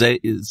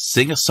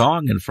 Sing a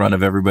song in front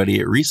of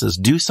everybody at recess.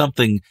 Do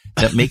something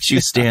that makes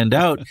you stand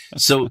out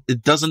so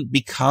it doesn't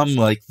become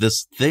like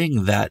this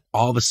thing that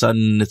all of a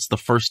sudden it's the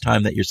first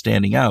time that you're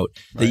standing out,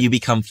 that you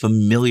become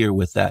familiar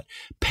with that.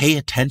 Pay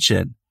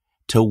attention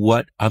to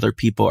what other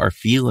people are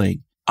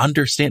feeling.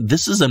 Understand.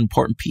 This is an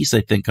important piece,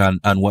 I think, on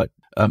what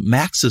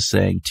Max is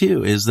saying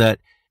too, is that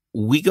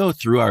we go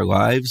through our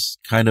lives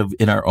kind of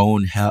in our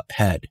own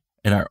head,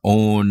 in our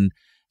own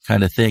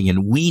kind of thing.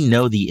 And we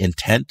know the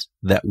intent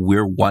that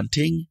we're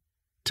wanting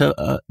to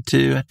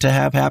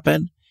have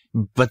happen,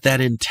 but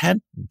that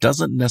intent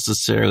doesn't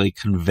necessarily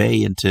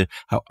convey into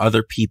how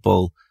other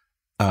people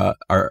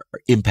are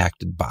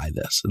impacted by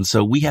this. And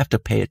so we have to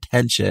pay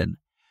attention,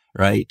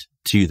 right,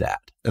 to that.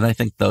 And I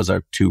think those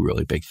are two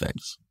really big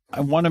things. I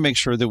want to make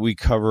sure that we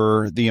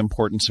cover the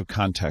importance of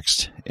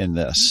context in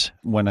this.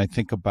 When I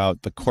think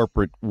about the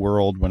corporate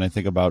world, when I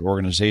think about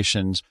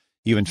organizations,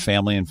 even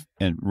family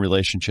and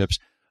relationships,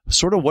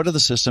 sort of what are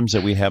the systems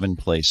that we have in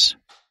place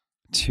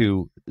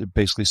to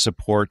basically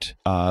support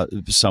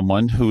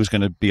someone who is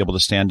going to be able to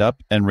stand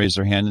up and raise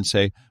their hand and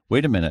say,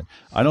 wait a minute,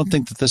 I don't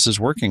think that this is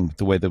working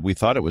the way that we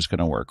thought it was going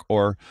to work.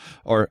 Or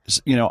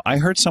I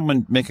heard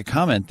someone make a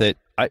comment that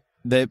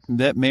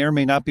that may or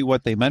may not be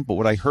what they meant, but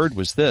what I heard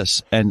was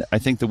this. And I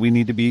think that we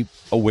need to be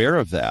aware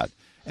of that.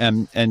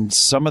 And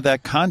some of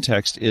that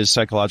context is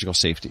psychological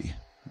safety.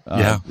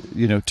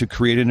 To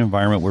create an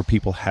environment where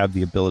people have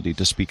the ability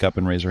to speak up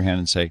and raise their hand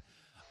and say,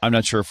 I'm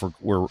not sure if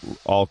we're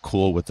all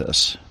cool with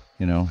this.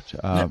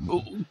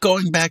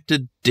 Going back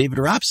to David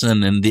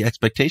Robson and the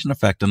expectation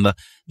effect and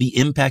the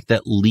impact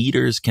that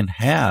leaders can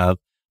have,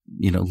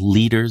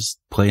 leaders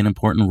play an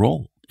important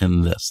role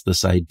in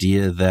this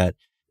idea that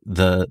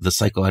the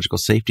psychological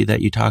safety that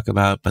you talk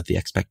about, but the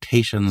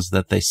expectations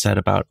that they set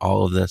about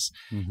all of this,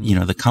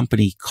 the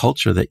company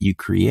culture that you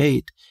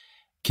create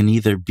can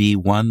either be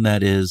one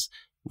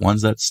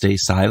that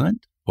stays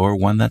silent or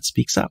one that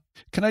speaks up.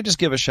 Can I just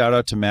give a shout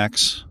out to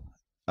Max?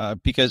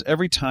 Because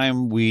every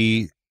time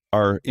we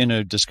are in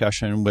a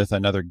discussion with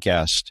another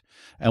guest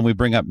and we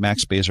bring up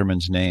Max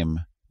Bazerman's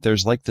name,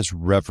 there's like this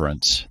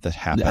reverence that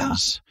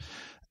happens. Yeah.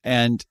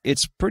 And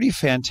it's pretty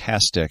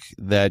fantastic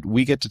that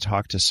we get to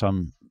talk to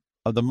some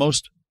of the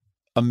most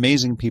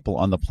amazing people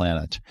on the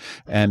planet.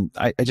 And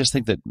I just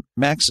think that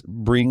Max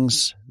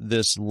brings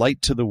this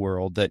light to the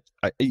world that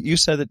you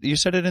said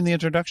it in the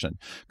introduction,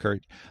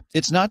 Kurt.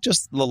 It's not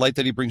just the light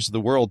that he brings to the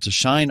world to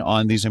shine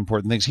on these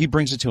important things. He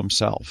brings it to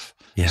himself.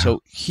 Yeah.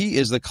 So he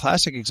is the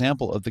classic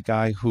example of the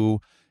guy who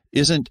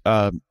isn't,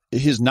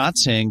 he's not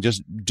saying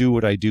just do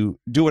what I do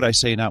what I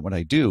say, not what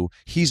I do.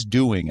 He's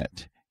doing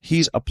it.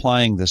 He's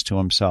applying this to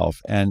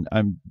himself. And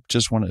I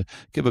just want to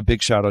give a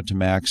big shout out to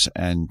Max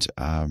and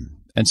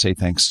say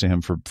thanks to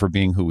him for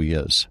being who he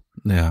is.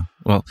 Yeah.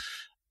 Well,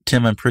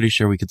 Tim, I'm pretty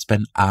sure we could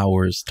spend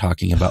hours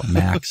talking about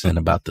Max and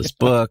about this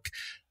book,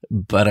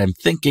 but I'm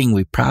thinking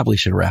we probably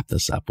should wrap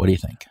this up. What do you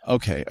think?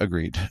 Okay,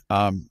 agreed.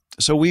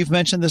 So we've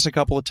mentioned this a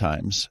couple of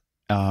times,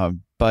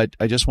 but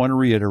I just want to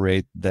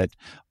reiterate that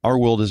our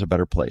world is a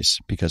better place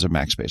because of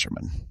Max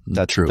Bazerman.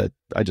 That's true.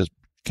 I just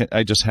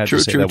had to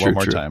say that one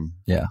more time.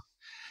 Yeah.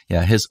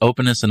 Yeah. His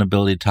openness and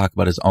ability to talk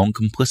about his own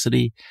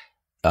complicity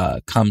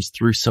comes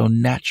through so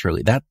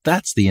naturally.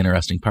 That's the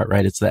interesting part,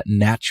 right? It's that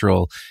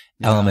natural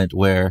element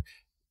where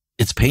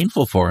it's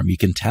painful for him. You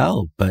can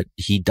tell, but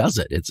he does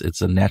it.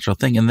 It's a natural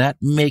thing. And that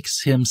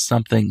makes him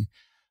something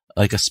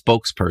like a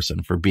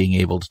spokesperson for being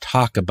able to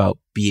talk about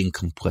being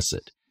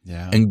complicit.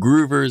 Yeah. And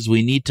groovers,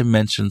 we need to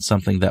mention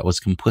something that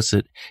was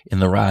complicit in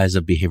the rise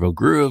of behavioral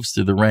grooves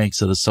through the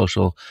ranks of the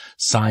social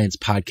science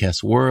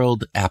podcast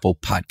world, Apple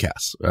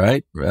Podcasts,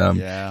 right?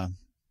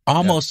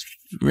 Almost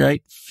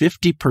right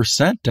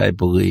 50%, I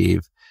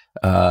believe,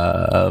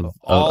 of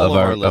all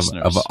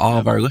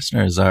of our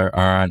listeners are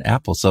on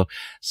Apple.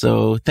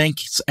 So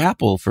thanks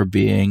Apple for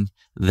being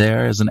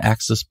there as an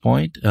access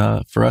point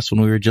for us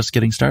when we were just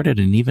getting started,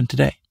 and even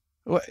today.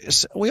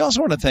 We also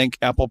want to thank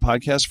Apple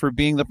Podcasts for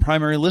being the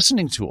primary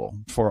listening tool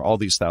for all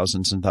these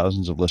thousands and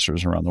thousands of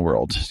listeners around the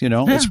world. You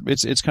know,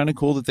 it's kind of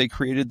cool that they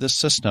created this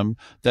system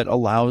that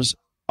allows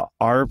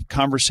our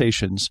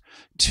conversations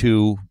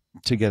to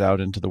get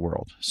out into the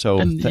world. So,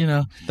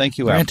 thank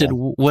you, granted,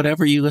 Apple.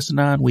 Whatever you listen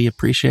on, we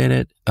appreciate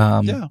it.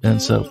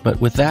 And so,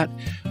 but with that,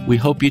 we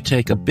hope you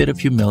take a bit of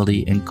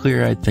humility and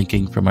clear-eyed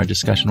thinking from our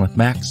discussion with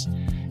Max,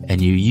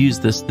 and you use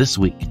this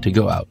week to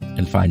go out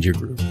and find your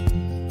groove.